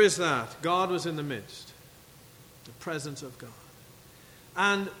 there is that. God was in the midst, the presence of God.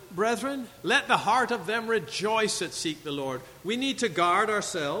 And brethren, let the heart of them rejoice that seek the Lord. We need to guard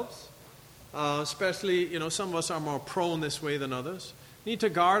ourselves, especially, some of us are more prone this way than others. We need to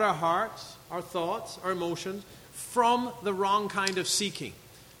guard our hearts, our thoughts, our emotions from the wrong kind of seeking.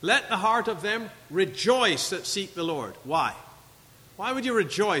 Let the heart of them rejoice that seek the Lord. Why? Why would you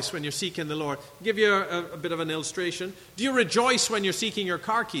rejoice when you're seeking the Lord? I'll give you a bit of an illustration. Do you rejoice when you're seeking your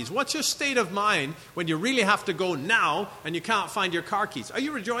car keys? What's your state of mind when you really have to go now and you can't find your car keys? Are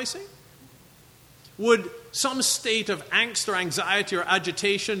you rejoicing? Would some state of angst or anxiety or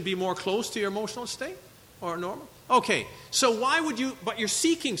agitation be more close to your emotional state or normal? Okay, so why would you, but you're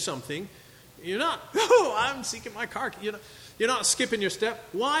seeking something, you're not, I'm seeking my car key. You're not skipping your step.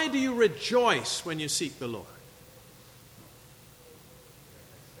 Why do you rejoice when you seek the Lord?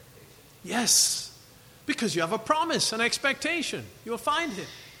 Yes, because you have a promise, an expectation. You will find him.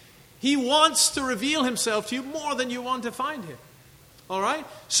 He wants to reveal himself to you more than you want to find him. All right?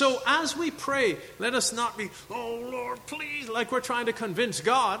 So as we pray, let us not be, oh Lord, please, like we're trying to convince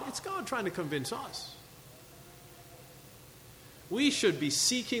God. It's God trying to convince us. We should be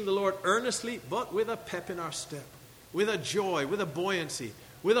seeking the Lord earnestly, but with a pep in our step, with a joy, with a buoyancy,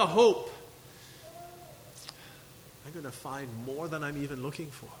 with a hope. I'm going to find more than I'm even looking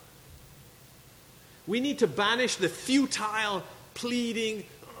for. We need to banish the futile pleading,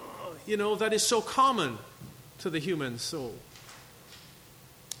 that is so common to the human soul.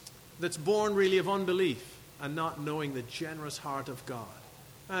 That's born really of unbelief and not knowing the generous heart of God.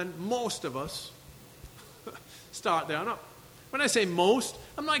 And most of us start there. When I say most,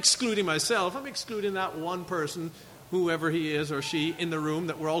 I'm not excluding myself. I'm excluding that one person, whoever he is or she, in the room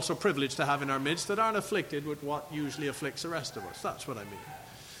that we're also privileged to have in our midst that aren't afflicted with what usually afflicts the rest of us. That's what I mean.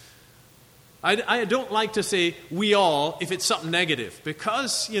 I don't like to say we all if it's something negative,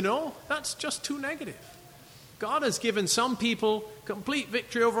 because, that's just too negative. God has given some people complete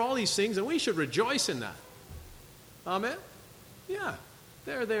victory over all these things, and we should rejoice in that. Amen? Yeah.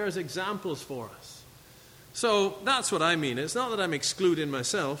 They're there as examples for us. So that's what I mean. It's not that I'm excluding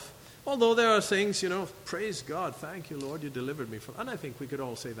myself, although there are things, praise God, thank you, Lord, you delivered me from. And I think we could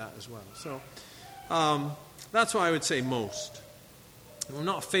all say that as well. So that's why I would say most. I'm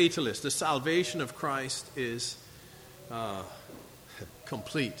not a fatalist. The salvation of Christ is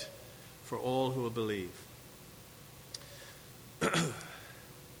complete for all who will believe.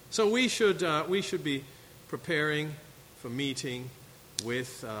 So we should be preparing for meeting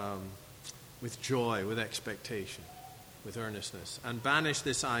with joy, with expectation, with earnestness, and banish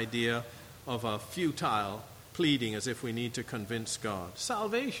this idea of a futile pleading as if we need to convince God.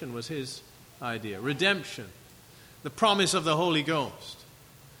 Salvation was his idea. Redemption. The promise of the Holy Ghost.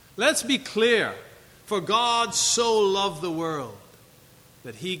 Let's be clear. For God so loved the world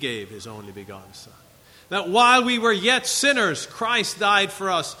that he gave his only begotten Son. That while we were yet sinners, Christ died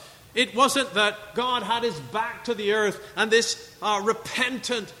for us. It wasn't that God had his back to the earth and this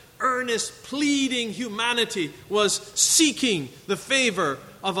repentant, earnest, pleading humanity was seeking the favor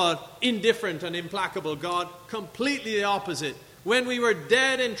of an indifferent and implacable God. Completely the opposite. When we were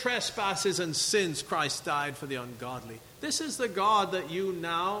dead in trespasses and sins, Christ died for the ungodly. This is the God that you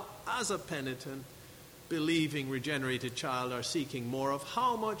now, as a penitent, believing, regenerated child are seeking more of,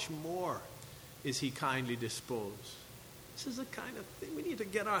 how much more is he kindly disposed? This is the kind of thing we need to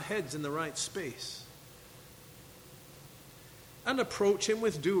get our heads in the right space and approach him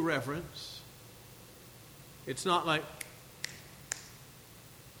with due reverence. It's not like,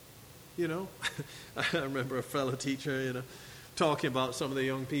 I remember a fellow teacher, talking about some of the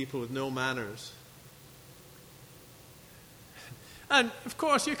young people with no manners. And, of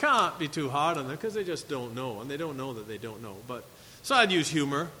course, you can't be too hard on them because they just don't know, and they don't know that they don't know. So I'd use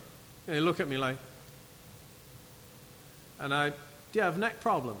humor, and they look at me like, and do you have neck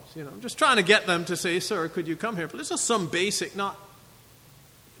problems? I'm just trying to get them to say, sir, could you come here? But it's just some basic,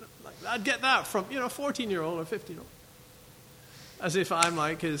 I'd get that from, a 14-year-old or 15-year-old. As if I'm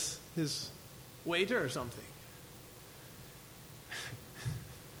like his waiter or something.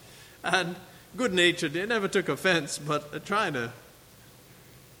 And good-natured, they never took offense, but trying to,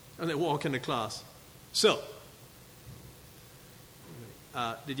 and they walk into class. So,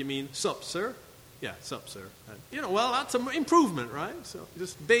 did you mean sup, sir? Yeah, sup, sir. And, well, that's an improvement, right? So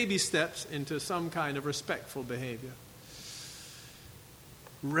just baby steps into some kind of respectful behavior.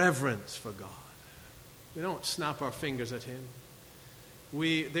 Reverence for God. We don't snap our fingers at him.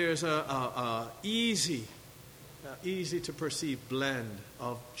 There's a easy to perceive blend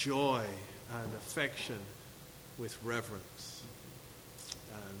of joy and affection with reverence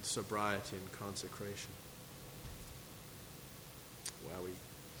and sobriety and consecration. Well,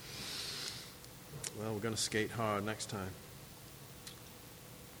 we're going to skate hard next time.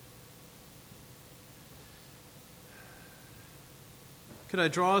 Could I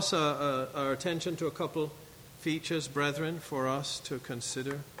draw us our attention to a couple features, brethren, for us to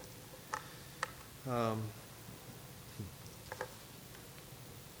consider? Let's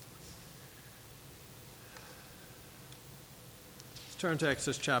turn to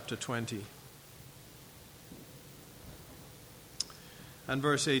Exodus chapter 20 and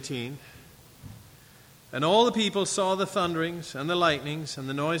verse 18. And all the people saw the thunderings and the lightnings and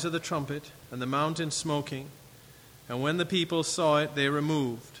the noise of the trumpet and the mountain smoking. And when the people saw it, they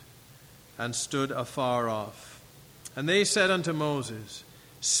removed and stood afar off. And they said unto Moses,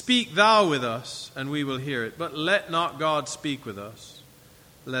 Speak thou with us, and we will hear it. But let not God speak with us,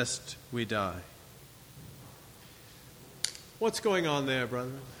 lest we die. What's going on there,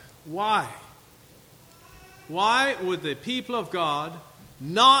 brethren? Why? Why would the people of God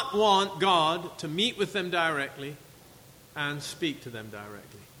not want God to meet with them directly and speak to them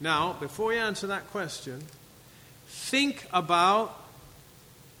directly? Now, before you answer that question, think about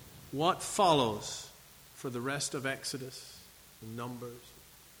what follows for the rest of Exodus and Numbers,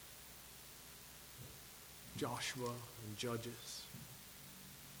 Joshua and Judges.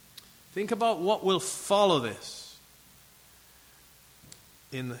 Think about what will follow this.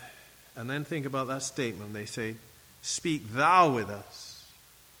 And then think about that statement. They say, Speak thou with us,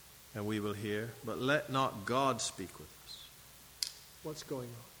 and we will hear, but let not God speak with us. What's going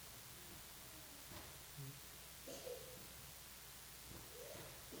on?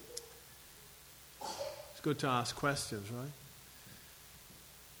 It's good to ask questions, right?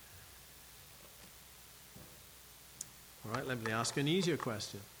 All right, let me ask an easier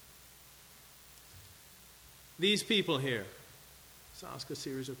question. These people here, let's ask a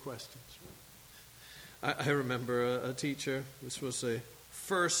series of questions. I remember a teacher, this was a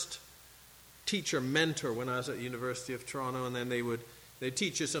first teacher mentor when I was at the University of Toronto, and then they'd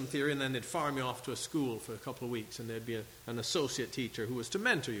teach you some theory, and then they'd farm you off to a school for a couple of weeks, and there'd be an associate teacher who was to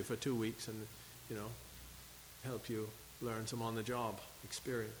mentor you for 2 weeks and, help you learn some on-the-job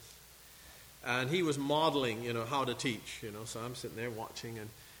experience. And he was modeling, how to teach, so I'm sitting there watching,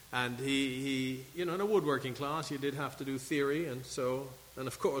 and he in a woodworking class, you did have to do theory, and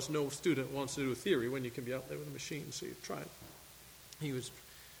of course, no student wants to do theory when you can be out there with a machine, so you try it. He was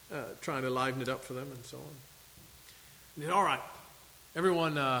trying to liven it up for them and so on. And he said, all right,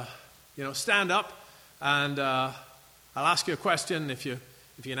 everyone, stand up, and I'll ask you a question. If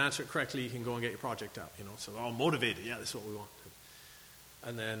you can answer it correctly, you can go and get your project out, So they're all motivated. Yeah, that's what we want.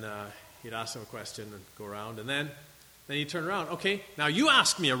 And then he'd ask them a question and go around, and then he'd turn around. Okay, now you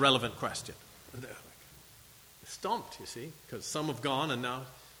ask me a relevant question. And they're like stumped, you see, because some have gone and now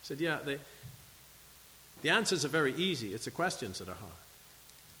said, yeah, the answers are very easy. It's the questions that are hard.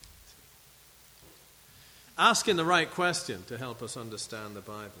 Asking the right question to help us understand the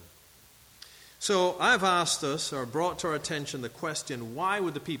Bible. So I've asked us, or brought to our attention, the question, why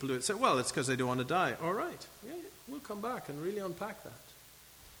would the people do it? Say, well, it's because they don't want to die. All right, yeah, we'll come back and really unpack that,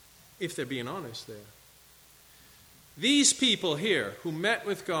 if they're being honest there. These people here who met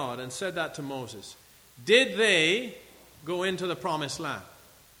with God and said that to Moses, did they go into the promised land?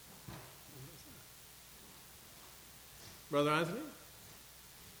 Brother Anthony?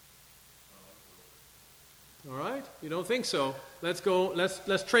 All right? You don't think so? Let's go.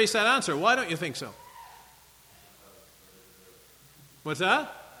 Let's trace that answer. Why don't you think so? What's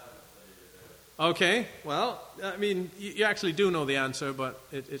that? Okay. Well, I mean, you actually do know the answer, but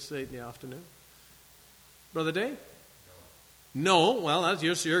it's late in the afternoon. Brother Dave? No. Well,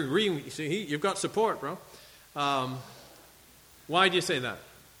 that's you're agreeing. You see, you've got support, bro. Why do you say that?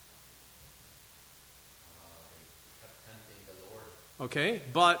 Okay,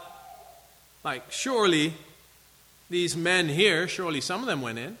 but like surely these men here, surely some of them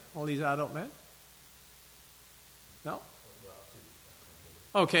went in, all these adult men? No?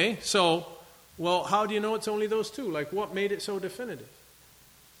 Okay, so, well, how do you know it's only those two? Like, what made it so definitive?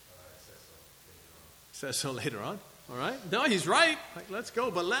 It says so later on. All right? No, he's right. Like, let's go.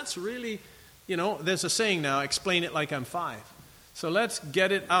 But let's really, there's a saying now, explain it like I'm 5. So let's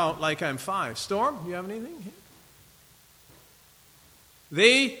get it out like I'm 5. Storm, you have anything here?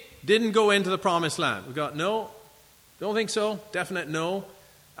 They didn't go into the promised land. We got no, don't think so, definite no,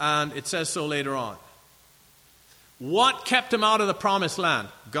 and it says so later on. What kept them out of the promised land?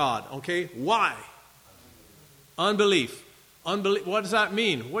 God, okay? Why? Unbelief. What does that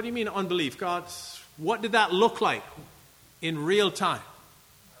mean? What do you mean unbelief? God, what did that look like in real time?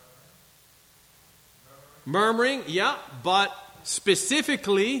 Murmuring, yeah, but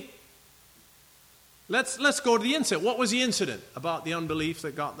specifically, let's go to the incident. What was the incident about the unbelief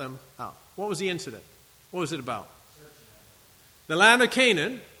that got them out? What was the incident? What was it about? The land of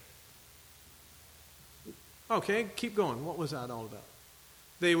Canaan. Okay, keep going. What was that all about?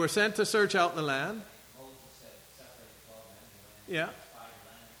 They were sent to search out the land. Yeah.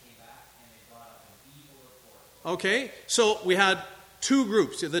 Okay, so we had two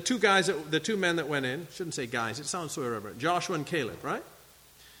groups. The two men that went in. Shouldn't say guys. It sounds so irreverent. Joshua and Caleb, right?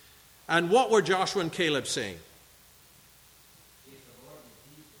 And what were Joshua and Caleb saying?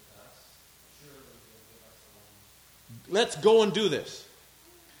 Let's go and do this.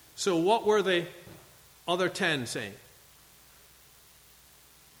 So what were the other 10 saying?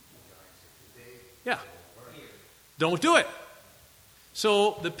 Yeah. Don't do it.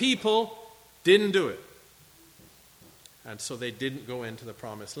 So the people didn't do it. And so they didn't go into the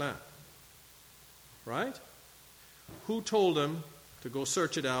promised land. Right? Who told them to go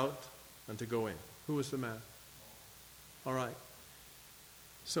search it out and to go in? Who was the man? All right.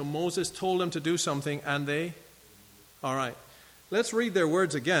 So Moses told them to do something and they... All right. Let's read their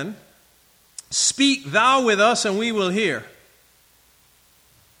words again. Speak thou with us and we will hear.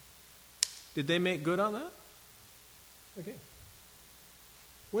 Did they make good on that? Okay.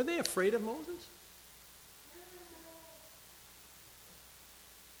 Were they afraid of Moses?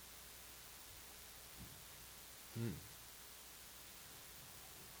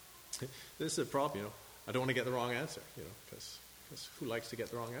 This is a problem, I don't want to get the wrong answer, because who likes to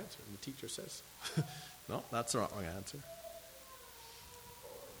get the wrong answer? And the teacher says, no, that's the wrong answer.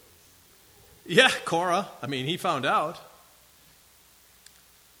 Yeah, Korah. I mean, he found out.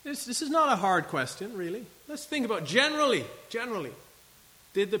 This is not a hard question, really. Let's think about generally.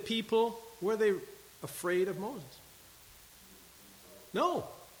 Did the people, were they afraid of Moses? No.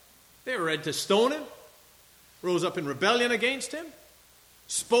 They were ready to stone him, rose up in rebellion against him,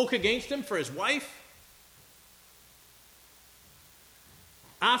 spoke against him for his wife.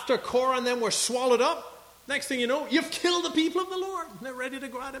 After Korah and them were swallowed up, next thing you know, you've killed the people of the Lord. And they're ready to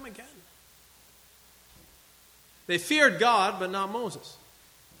go at him again. They feared God, but not Moses.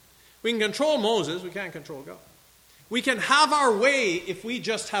 We can control Moses, we can't control God. We can have our way if we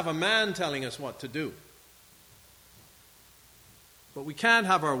just have a man telling us what to do. But we can't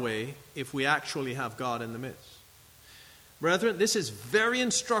have our way if we actually have God in the midst. Brethren, this is very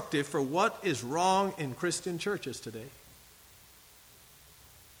instructive for what is wrong in Christian churches today.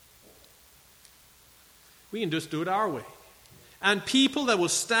 We can just do it our way. And people that will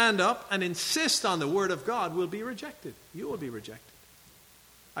stand up and insist on the Word of God will be rejected. You will be rejected.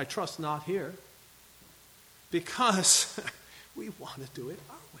 I trust not here. Because we want to do it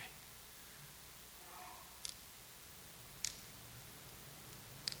our way.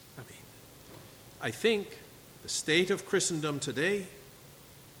 I think the state of Christendom today,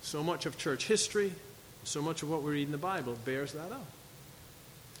 so much of church history, so much of what we read in the Bible bears that out.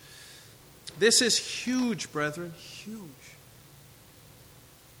 This is huge, brethren, huge.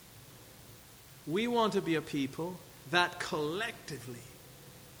 We want to be a people that collectively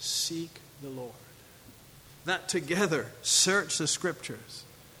seek the Lord, that together search the Scriptures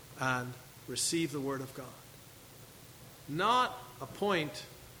and receive the Word of God. Not appoint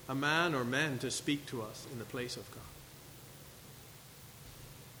a man or men to speak to us in the place of God.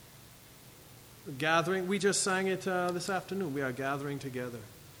 Gathering, we just sang it this afternoon. We are gathering together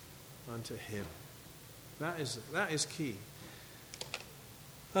unto Him. That is key.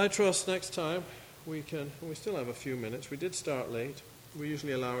 I trust next time we still have a few minutes. We did start late. We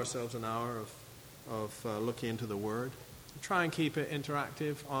usually allow ourselves an hour of looking into the Word. Try and keep it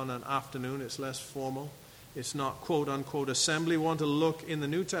interactive on an afternoon. It's less formal. It's not quote-unquote assembly. We want to look in the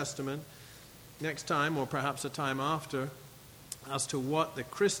New Testament next time, or perhaps a time after, as to what the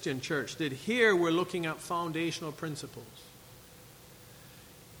Christian church did. Here we're looking at foundational principles.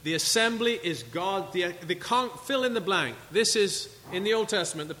 The assembly is God. Fill in the blank. This is, in the Old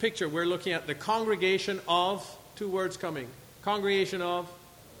Testament, the picture we're looking at, the congregation of, two words coming, congregation of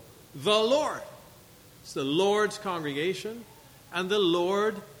the Lord. It's the Lord's congregation, and the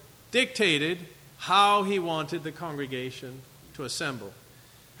Lord dictated how He wanted the congregation to assemble.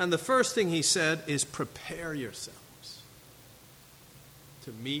 And the first thing He said is, prepare yourselves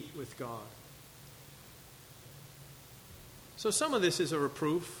to meet with God. So some of this is a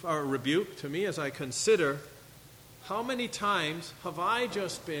reproof or a rebuke to me as I consider how many times have I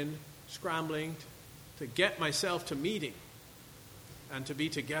just been scrambling to get myself to meeting and to be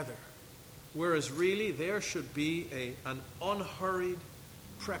together, whereas really there should be an unhurried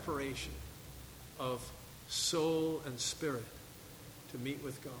preparation of soul and spirit to meet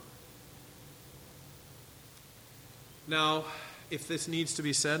with God. Now, if this needs to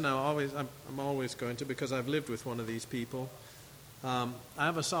be said, and I'm always going to, because I've lived with one of these people, I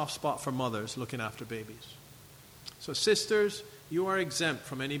have a soft spot for mothers looking after babies. So sisters, you are exempt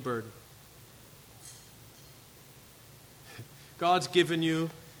from any burden. God's given you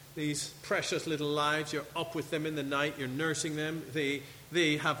these precious little lives. You're up with them in the night. You're nursing them.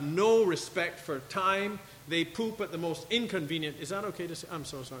 They have no respect for time. They poop at the most inconvenient. Is that okay to say? I'm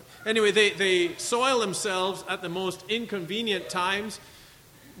so sorry. Anyway, they soil themselves at the most inconvenient times,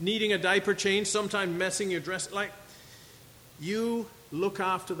 needing a diaper change, sometimes messing your dress. Like, you look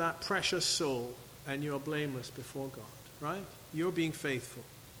after that precious soul, and you're blameless before God, right? You're being faithful.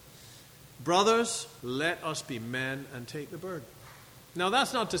 Brothers, let us be men and take the burden. Now,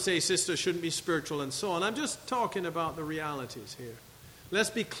 that's not to say sisters shouldn't be spiritual and so on. I'm just talking about the realities here. Let's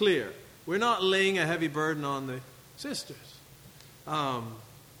be clear. We're not laying a heavy burden on the sisters,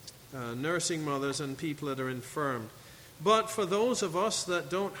 nursing mothers and people that are infirmed. But for those of us that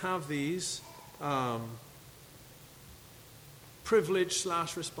don't have these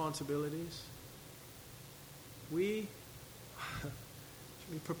privilege/responsibilities, we should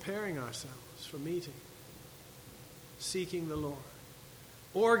be preparing ourselves for meeting, seeking the Lord,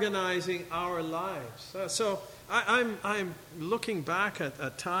 organizing our lives. So I'm looking back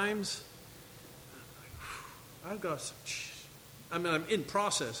at times. I'm in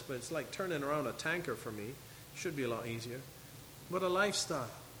process, but it's like turning around a tanker for me. Should be a lot easier. But a lifestyle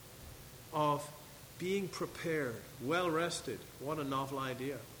of being prepared, well rested. What a novel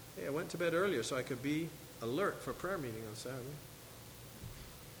idea. Hey, I went to bed earlier so I could be alert for prayer meeting on Saturday.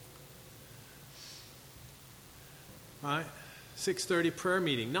 All right? 6:30 prayer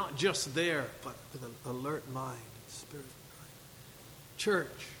meeting. Not just there, but with an alert mind and spirit.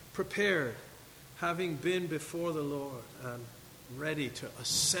 Church, prepared, having been before the Lord and ready to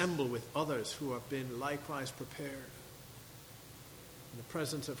assemble with others who have been likewise prepared. And the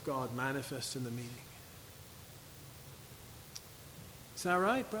presence of God manifest in the meeting. Is that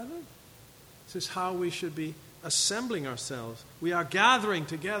right, brethren? This is how we should be assembling ourselves. We are gathering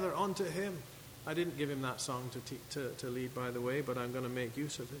together unto Him. I didn't give him that song to lead, by the way, but I'm going to make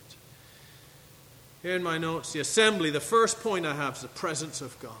use of it. Here in my notes, the assembly, the first point I have is the presence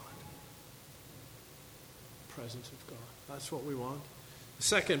of God. Presence of God. That's what we want. The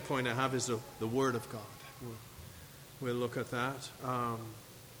second point I have is the Word of God. We'll look at that.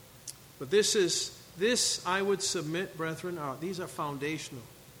 But this I would submit, brethren, these are foundational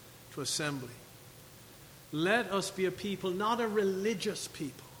to assembly. Let us be a people, not a religious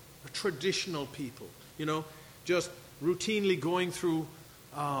people, a traditional people, just routinely going through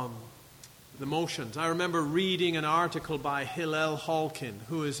the motions. I remember reading an article by Hillel Halkin,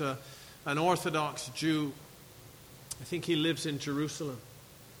 who is an Orthodox Jew. I think he lives in Jerusalem.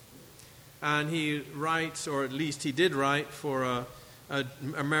 And he writes, or at least he did write, for an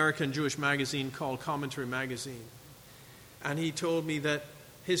American Jewish magazine called Commentary Magazine. And he told me that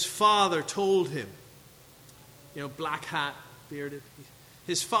his father told him, black hat, bearded.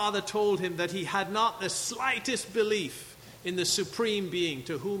 His father told him that he had not the slightest belief in the Supreme Being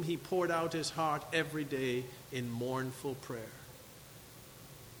to whom he poured out his heart every day in mournful prayer.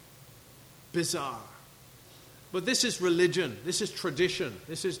 Bizarre. But this is religion. This is tradition.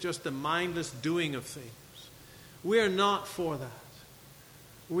 This is just the mindless doing of things. We are not for that.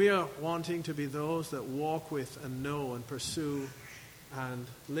 We are wanting to be those that walk with and know and pursue and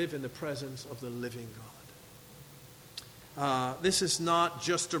live in the presence of the living God. This is not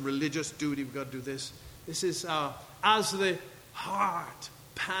just a religious duty. We've got to do this. This is as the heart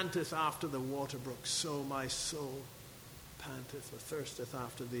panteth after the water brook, so my soul panteth or thirsteth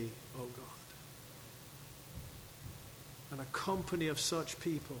after thee, O God. And a company of such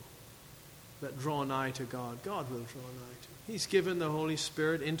people that draw nigh to God, God will draw nigh to. He's given the Holy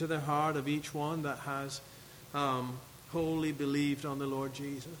Spirit into the heart of each one that has wholly believed on the Lord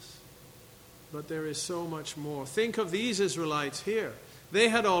Jesus. But there is so much more. Think of these Israelites here. They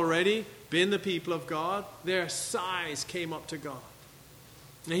had already been the people of God. Their sighs came up to God.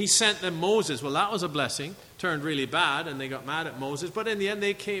 And he sent them Moses. Well, that was a blessing. Turned really bad, and they got mad at Moses. But in the end,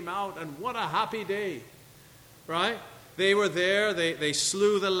 they came out, and what a happy day. Right? They were there. They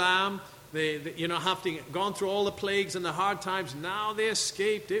slew the lamb. They having gone through all the plagues and the hard times. Now they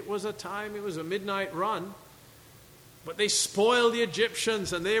escaped. It was a midnight run. But they spoiled the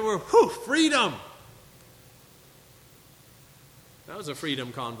Egyptians, and they were, freedom. That was a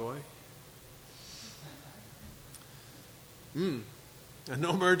freedom convoy. And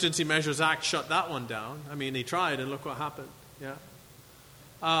No Emergency Measures Act shut that one down. I mean, they tried, and look what happened. Yeah.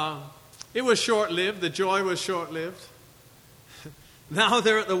 It was short-lived. The joy was short-lived. Now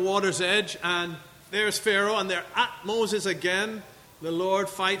they're at the water's edge, and there's Pharaoh, and they're at Moses again. The Lord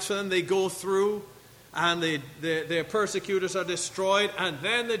fights for them. They go through, and their persecutors are destroyed, and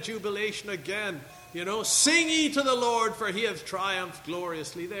then the jubilation again. Sing ye to the Lord, for he hath triumphed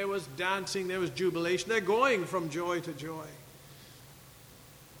gloriously. There was dancing, there was jubilation. They're going from joy to joy.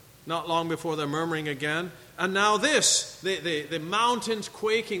 Not long before they're murmuring again. And now this, the mountains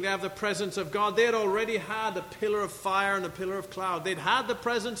quaking, they have the presence of God. They had already had a pillar of fire and a pillar of cloud. They'd had the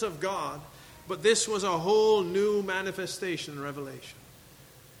presence of God, but this was a whole new manifestation and revelation.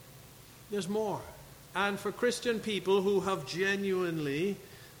 There's more. And for Christian people who have genuinely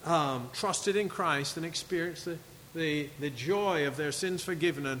trusted in Christ and experienced the joy of their sins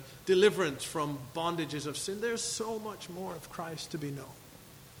forgiven and deliverance from bondages of sin, there's so much more of Christ to be known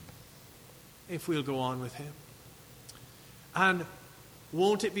if we'll go on with him. And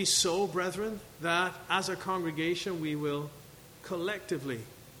won't it be so, brethren, that as a congregation we will collectively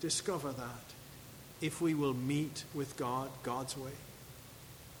discover that if we will meet with God God's way?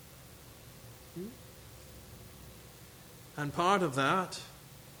 And part of that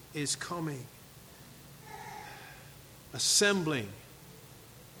is coming, assembling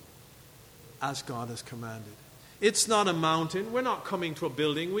as God has commanded. It's not a mountain. We're not coming to a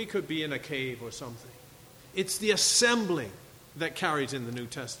building. We could be in a cave or something. It's the assembling that carries in the New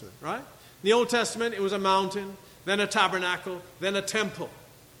Testament, right? In the Old Testament, it was a mountain, then a tabernacle, then a temple.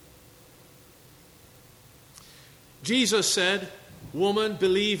 Jesus said, "Woman,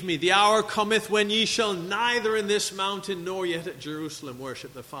 believe me, the hour cometh when ye shall neither in this mountain nor yet at Jerusalem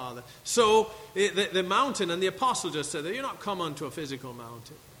worship the Father." So the mountain, and the apostle just said that you're not come unto a physical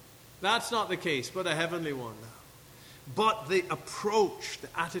mountain. That's not the case, but a heavenly one now. But the approach, the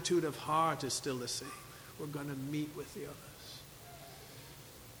attitude of heart is still the same. We're going to meet with the others.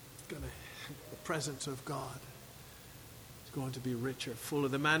 The presence of God is going to be richer, full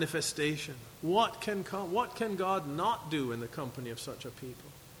of the manifestation. What can God not do in the company of such a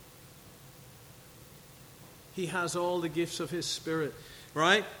people? He has all the gifts of his Spirit,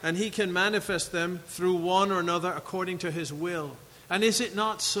 right? And he can manifest them through one or another according to his will. And is it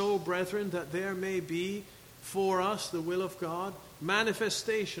not so, brethren, that there may be for us the will of God,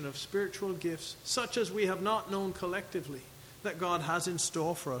 manifestation of spiritual gifts, such as we have not known collectively, that God has in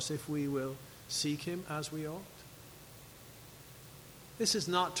store for us if we will seek him as we ought? This is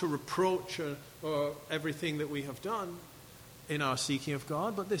not to reproach or everything that we have done in our seeking of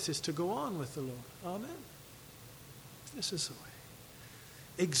God, but this is to go on with the Lord. Amen. This is the way.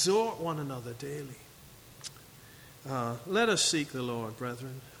 Exhort one another daily. Let us seek the Lord,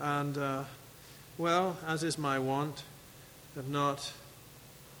 brethren. And, as is my wont, I've not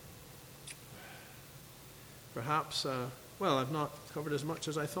covered as much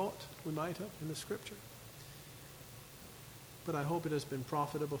as I thought we might have in the Scripture. But I hope it has been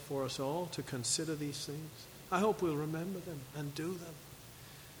profitable for us all to consider these things. I hope we'll remember them and do them.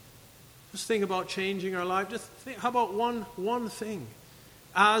 Just think about changing our life. Just think, how about one thing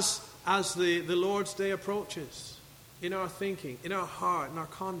as the Lord's Day approaches, in our thinking, in our heart, in our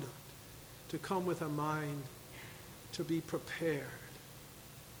conduct, to come with a mind to be prepared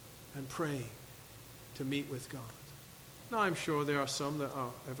and praying to meet with God. Now, I'm sure there are some that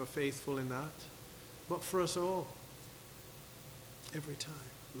are ever faithful in that, but for us all, every time,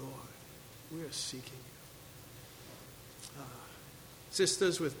 Lord, we are seeking you.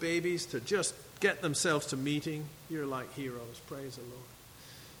 sisters with babies to just get themselves to meeting. You're like heroes, praise the Lord.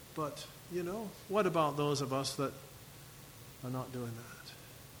 But, what about those of us that are not doing that?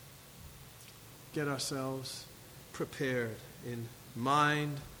 Get ourselves prepared in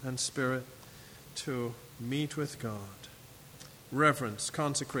mind and spirit to meet with God. Reverence,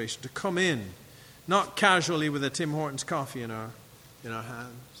 consecration, to come in, not casually with a Tim Hortons coffee in our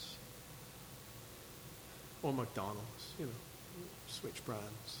hands. Or McDonald's, switch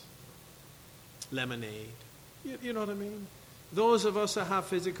brands. Lemonade. You know what I mean? Those of us that have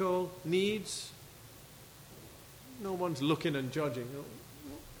physical needs, no one's looking and judging.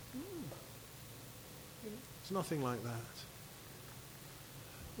 It's nothing like that.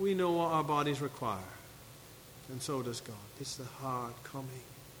 We know what our bodies require, and so does God. It's the hard coming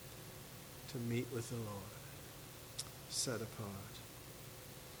to meet with the Lord, set apart.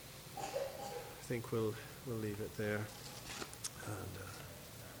 I think we'll leave it there. And,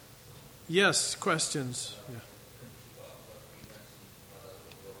 yes, questions? Yeah.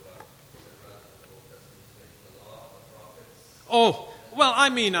 Oh, well, I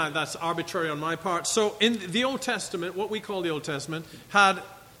mean, that's arbitrary on my part. So in the Old Testament, what we call the Old Testament, had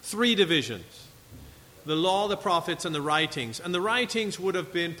 3 divisions. The law, the prophets, and the writings. And the writings would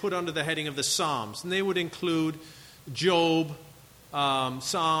have been put under the heading of the Psalms. And they would include Job,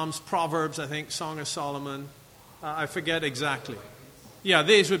 Psalms, Proverbs, I think, Song of Solomon. I forget exactly. Yeah,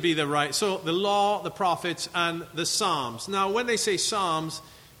 these would be the right. So the law, the prophets, and the Psalms. Now, when they say Psalms,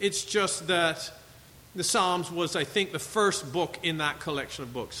 it's just that the Psalms was, I think, the first book in that collection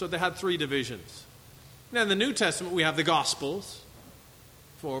of books. So they had 3 divisions. Now, in the New Testament, we have the Gospels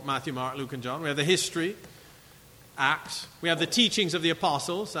for Matthew, Mark, Luke, and John. We have the history, Acts. We have the teachings of the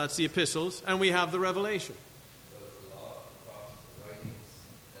apostles, that's the epistles. And we have the Revelation.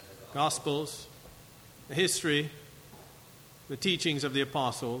 Gospels, the history, the teachings of the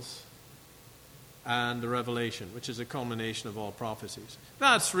apostles, and the Revelation, which is a culmination of all prophecies.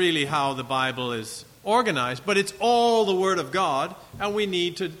 That's really how the Bible is organized, but it's all the Word of God, and we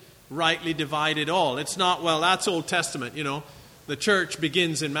need to rightly divide it all. It's not, well, that's Old Testament, the church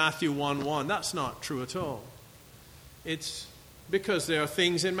begins in Matthew 1:1. That's not true at all. It's because there are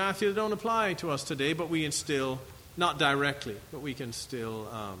things in Matthew that don't apply to us today, but we can still, not directly, but we can still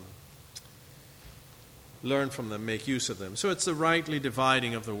learn from them, make use of them. So it's the rightly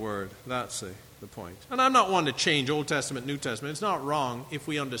dividing of the Word. That's the point. And I'm not one to change Old Testament, New Testament. It's not wrong if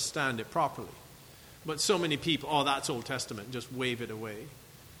we understand it properly. But so many people, that's Old Testament, just wave it away.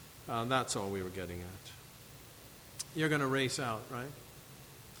 That's all we were getting at. You're going to race out, right?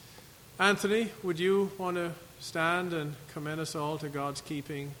 Anthony, would you want to stand and commend us all to God's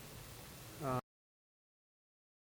keeping